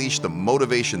and unleash the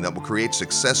motivation that will create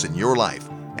success in your life.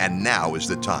 And now is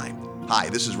the time. Hi,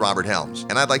 this is Robert Helms,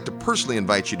 and I'd like to personally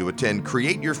invite you to attend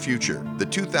Create Your Future, the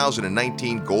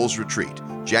 2019 Goals Retreat,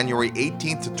 January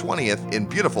 18th to 20th in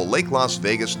beautiful Lake Las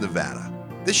Vegas, Nevada.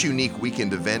 This unique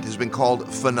weekend event has been called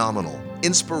phenomenal,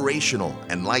 inspirational,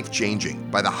 and life-changing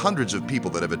by the hundreds of people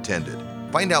that have attended.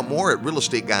 Find out more at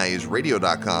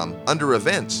realestateguysradio.com under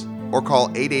events, or call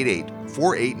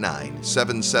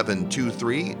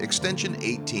 888-489-7723, extension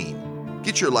 18.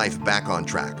 Get your life back on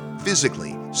track,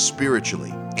 physically,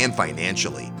 spiritually, and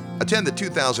financially. Attend the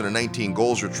 2019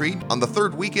 Goals Retreat on the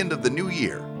third weekend of the new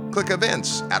year. Click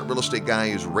events at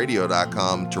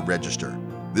realestateguysradio.com to register.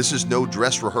 This is no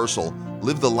dress rehearsal.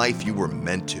 Live the life you were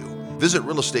meant to. Visit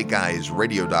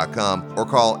realestateguysradio.com or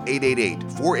call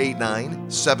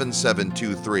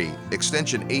 888-489-7723,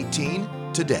 extension 18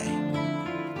 today.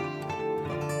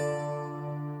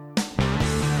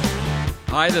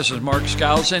 Hi, this is Mark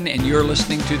Skousen, and you're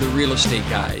listening to The Real Estate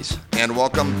Guys. And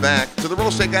welcome back to the Real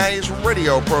Estate Guys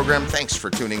radio program. Thanks for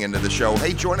tuning into the show.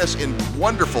 Hey, join us in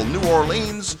wonderful New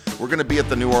Orleans. We're going to be at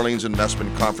the New Orleans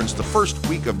Investment Conference the first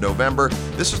week of November.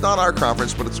 This is not our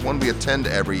conference, but it's one we attend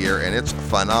every year, and it's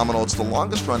phenomenal. It's the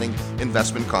longest running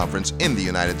investment conference in the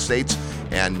United States.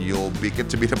 And you'll get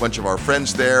to meet a bunch of our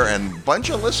friends there and a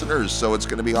bunch of listeners, so it's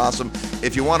going to be awesome.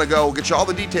 If you want to go, get you all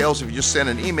the details if you just send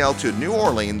an email to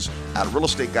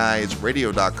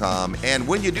neworleans@realestateguysradio.com. And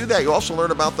when you do that, you also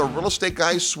learn about the Real Estate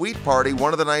Guys Suite Party.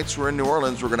 One of the nights we're in New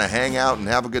Orleans, we're going to hang out and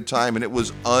have a good time, and it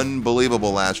was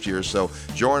unbelievable last year. So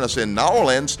join us in New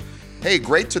Orleans. Hey,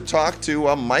 great to talk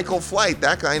to Michael Flight.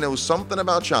 That guy knows something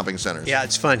about shopping centers. Yeah,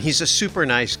 it's fun. He's a super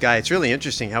nice guy. It's really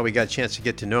interesting how we got a chance to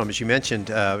get to know him. As you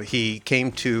mentioned, he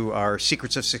came to our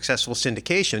Secrets of Successful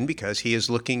Syndication because he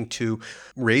is looking to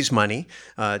raise money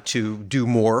to do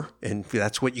more, and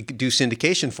that's what you could do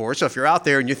syndication for. So if you're out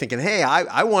there and you're thinking, hey,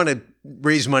 I want to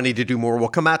raise money to do more, well,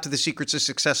 come out to the Secrets of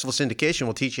Successful Syndication.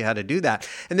 We'll teach you how to do that.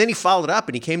 And then he followed up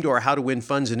and he came to our How to Win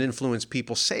Funds and Influence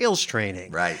People sales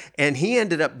training. Right. And he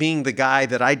ended up being the guy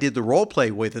that I did the role play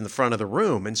with in the front of the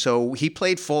room. And so he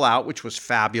played full out, which was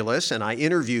fabulous. And I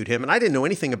interviewed him, and I didn't know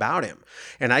anything about him.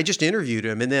 And I just interviewed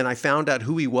him. And then I found out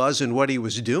who he was and what he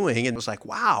was doing. And it was like,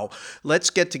 wow,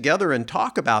 let's get together and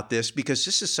talk about this because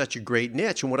this is such a great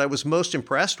niche. And what I was most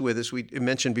impressed with, as we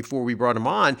mentioned before we brought him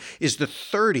on, is the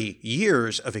 30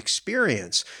 years of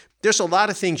experience. There's a lot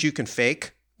of things you can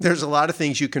fake There's a lot of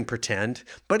things you can pretend,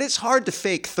 but it's hard to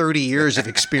fake 30 years of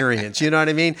experience. You know what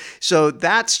I mean? So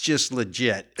that's just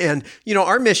legit. And,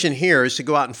 our mission here is to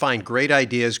go out and find great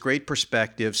ideas, great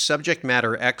perspectives, subject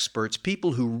matter experts,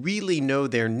 people who really know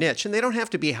their niche. And they don't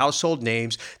have to be household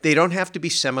names. They don't have to be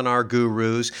seminar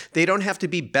gurus. They don't have to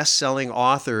be best-selling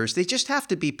authors. They just have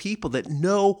to be people that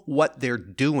know what they're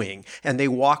doing and they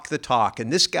walk the talk.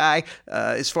 And this guy,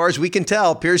 as far as we can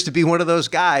tell, appears to be one of those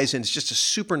guys. And it's just a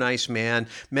super nice man.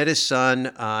 Met his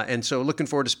son, and so looking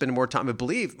forward to spending more time. I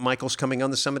believe Michael's coming on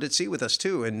the Summit at Sea with us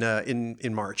too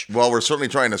in March. Well, we're certainly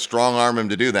trying to strong arm him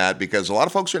to do that because a lot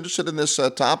of folks are interested in this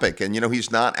topic. And,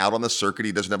 he's not out on the circuit.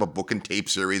 He doesn't have a book and tape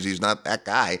series. He's not that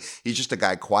guy. He's just a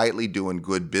guy quietly doing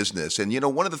good business. And,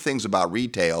 one of the things about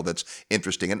retail that's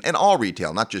interesting, and all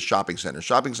retail, not just shopping centers.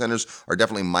 Shopping centers are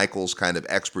definitely Michael's kind of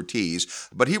expertise,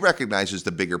 but he recognizes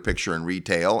the bigger picture in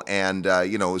retail. And,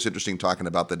 it was interesting talking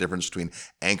about the difference between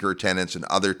anchor tenants and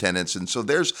other tenants. And so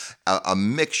there's a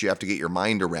mix you have to get your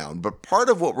mind around. But part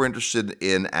of what we're interested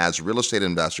in as real estate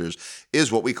investors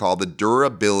is what we call the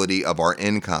durability of our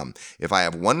income. If I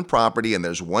have one property and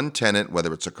there's one tenant,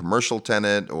 whether it's a commercial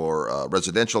tenant or a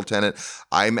residential tenant,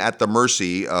 I'm at the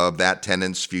mercy of that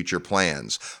tenant's future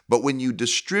plans. But when you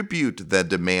distribute the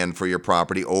demand for your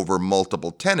property over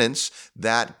multiple tenants,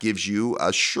 that gives you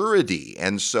a surety.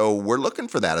 And so we're looking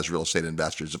for that as real estate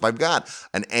investors. If I've got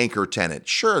an anchor tenant,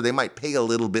 sure, they might pay a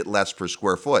little bit less per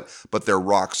square foot, but they're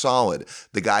rock solid.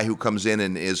 The guy who comes in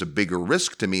and is a bigger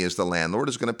risk to me as the landlord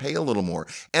is going to pay a little more.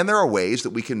 And there are ways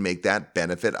that we can make that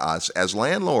benefit us as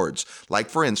landlords. Like,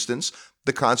 for instance,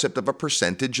 the concept of a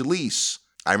percentage lease.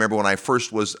 I remember when I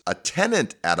first was a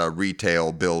tenant at a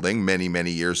retail building many,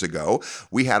 many years ago,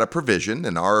 we had a provision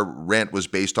and our rent was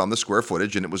based on the square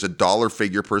footage and it was a dollar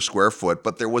figure per square foot,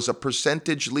 but there was a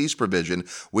percentage lease provision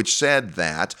which said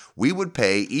that we would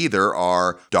pay either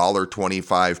our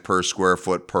 $1.25 per square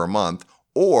foot per month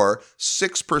or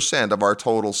 6% of our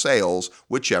total sales,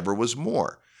 whichever was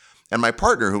more. And my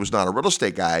partner, who was not a real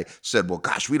estate guy, said, well,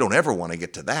 gosh, we don't ever want to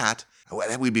get to that.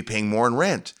 We'd be paying more in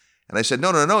rent. And I said,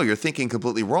 no, you're thinking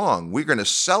completely wrong. We're going to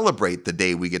celebrate the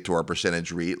day we get to our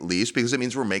percentage lease because it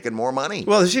means we're making more money.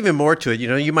 Well, there's even more to it.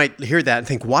 You might hear that and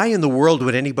think, why in the world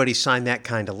would anybody sign that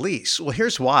kind of lease? Well,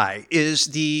 here's why. Is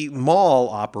the mall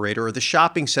operator or the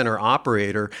shopping center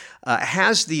operator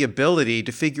has the ability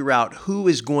to figure out who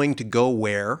is going to go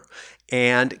where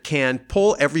and can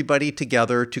pull everybody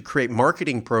together to create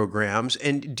marketing programs.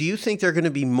 And do you think they're going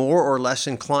to be more or less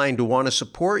inclined to want to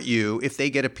support you if they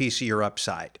get a piece of your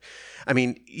upside? I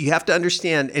mean, you have to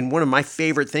understand, and one of my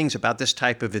favorite things about this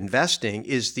type of investing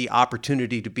is the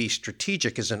opportunity to be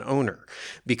strategic as an owner,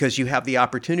 because you have the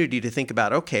opportunity to think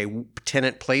about, okay,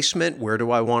 tenant placement, where do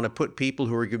I want to put people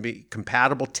who are going to be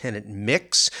compatible, tenant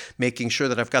mix, making sure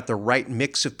that I've got the right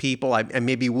mix of people. I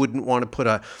maybe wouldn't want to put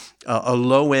a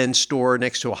low-end store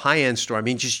next to a high-end store. I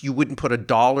mean, just you wouldn't put a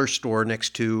dollar store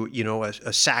next to,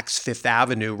 a Saks Fifth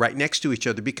Avenue right next to each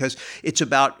other, because it's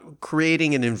about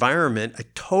creating an environment, a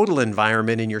total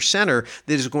environment in your center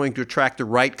that is going to attract the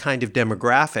right kind of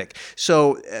demographic.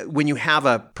 So when you have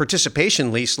a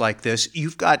participation lease like this,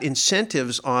 you've got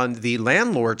incentives on the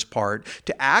landlord's part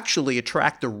to actually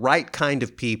attract the right kind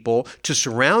of people, to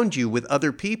surround you with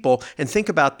other people. And think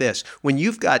about this, when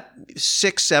you've got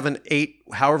 6, 7, 8,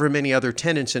 however many other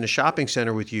tenants in a shopping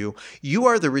center with you, you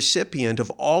are the recipient of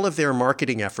all of their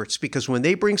marketing efforts, because when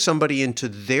they bring somebody into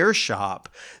their shop,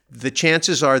 the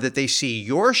chances are that they see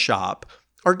your shop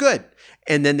are good.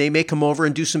 And then they may come over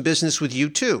and do some business with you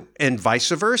too, and vice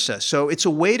versa. So it's a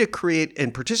way to create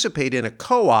and participate in a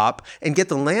co-op and get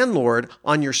the landlord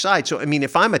on your side. So, I mean,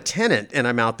 if I'm a tenant and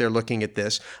I'm out there looking at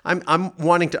this, I'm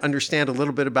wanting to understand a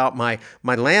little bit about my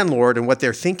landlord and what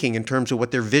they're thinking in terms of what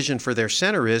their vision for their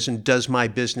center is, and does my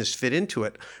business fit into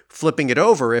it? Flipping it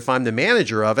over, if I'm the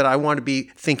manager of it, I want to be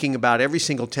thinking about every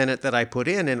single tenant that I put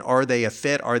in, and are they a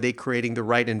fit? Are they creating the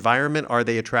right environment? Are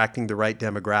they attracting the right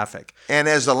demographic? And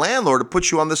as the landlord, it puts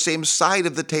you on the same side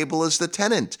of the table as the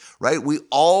tenant, right? We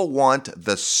all want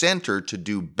the center to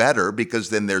do better, because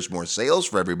then there's more sales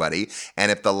for everybody. And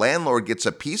if the landlord gets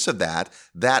a piece of that,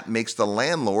 that makes the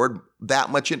landlord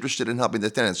that much interested in helping the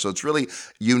tenants. So it's really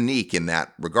unique in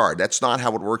that regard. That's not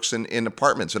how it works in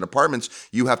apartments. In apartments,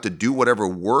 you have to do whatever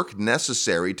work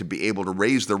necessary to be able to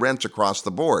raise the rents across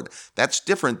the board. That's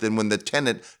different than when the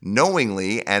tenant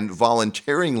knowingly and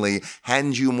voluntarily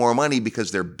hands you more money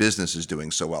because their business is doing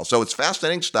so well. So it's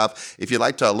fascinating stuff. If you'd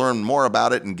like to learn more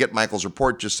about it and get Michael's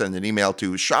report, just send an email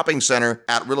to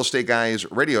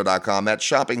shoppingcenter@realestateguysradio.com. That's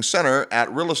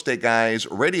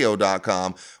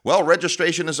shoppingcenter@realestateguysradio.com. Well,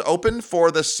 registration is open. open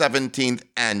for the 17th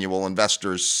Annual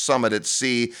Investors Summit at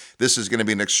Sea. This is going to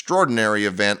be an extraordinary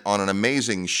event on an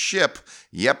amazing ship.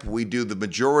 Yep, we do the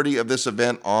majority of this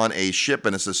event on a ship,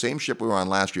 and it's the same ship we were on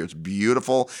last year. It's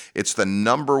beautiful. It's the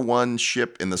 #1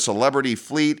 ship in the celebrity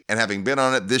fleet, and having been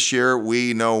on it this year,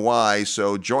 we know why.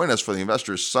 So join us for the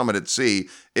Investors Summit at Sea.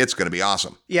 It's going to be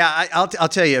awesome. Yeah, I'll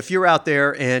tell you, if you're out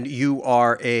there and you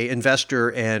are a investor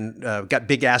and got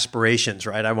big aspirations,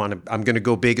 right? I'm going to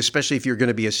go big, especially if you're going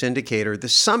to be a syndicator. The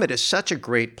summit is such a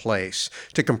great place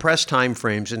to compress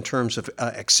timeframes in terms of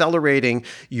accelerating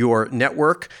your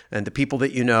network and the people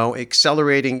that you know,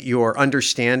 accelerating your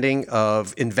understanding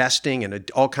of investing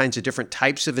and all kinds of different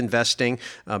types of investing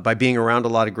by being around a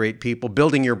lot of great people,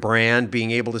 building your brand,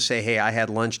 being able to say, hey, I had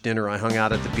lunch, dinner, I hung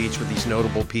out at the beach with these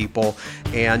notable people,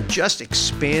 and just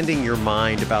expanding your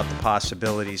mind about the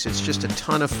possibilities. It's just a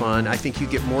ton of fun. I think you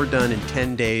get more done in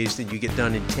 10 days than you get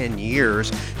done in 10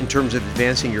 years in terms of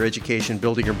advancing your education,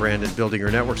 building your brand, and building your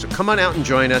network. So come on out and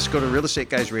join us. Go to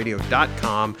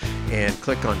realestateguysradio.com and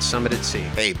click on Summit at Sea.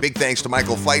 Hey, big thanks to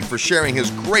Michael Flight for sharing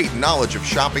his great knowledge of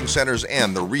shopping centers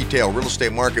and the retail real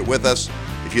estate market with us.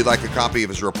 If you'd like a copy of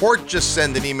his report, just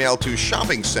send an email to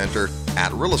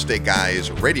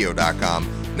shoppingcenter@realestateguysradio.com.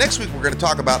 Next week, we're going to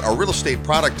talk about a real estate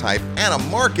product type and a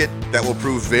market that will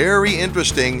prove very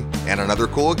interesting, and another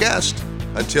cool guest.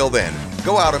 Until then,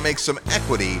 go out and make some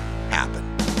equity happen.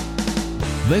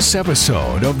 This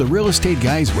episode of the Real Estate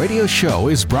Guys radio show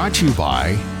is brought to you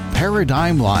by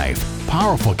Paradigm Life.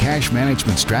 Powerful cash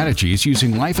management strategies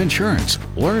using life insurance.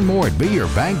 Learn more at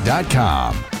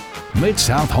beyourbank.com.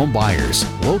 Mid-South Home Buyers.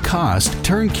 Low-cost,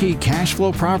 turnkey cash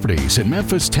flow properties in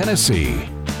Memphis, Tennessee.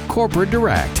 Corporate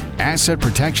Direct. Asset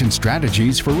protection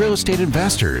strategies for real estate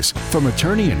investors from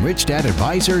attorney and Rich Dad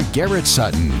advisor Garrett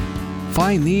Sutton.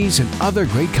 Find these and other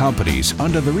great companies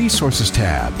under the Resources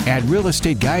tab at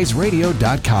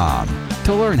realestateguysradio.com.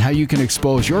 To learn how you can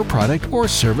expose your product or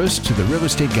service to the Real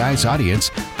Estate Guys audience,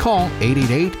 call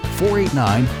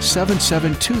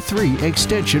 888-489-7723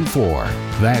 extension 4.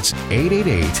 That's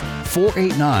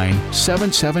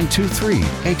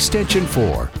 888-489-7723 extension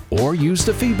 4. Or use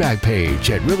the feedback page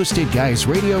at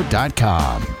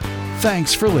realestateguysradio.com.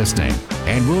 Thanks for listening,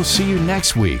 and we'll see you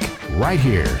next week right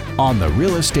here on the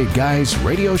Real Estate Guys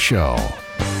Radio Show.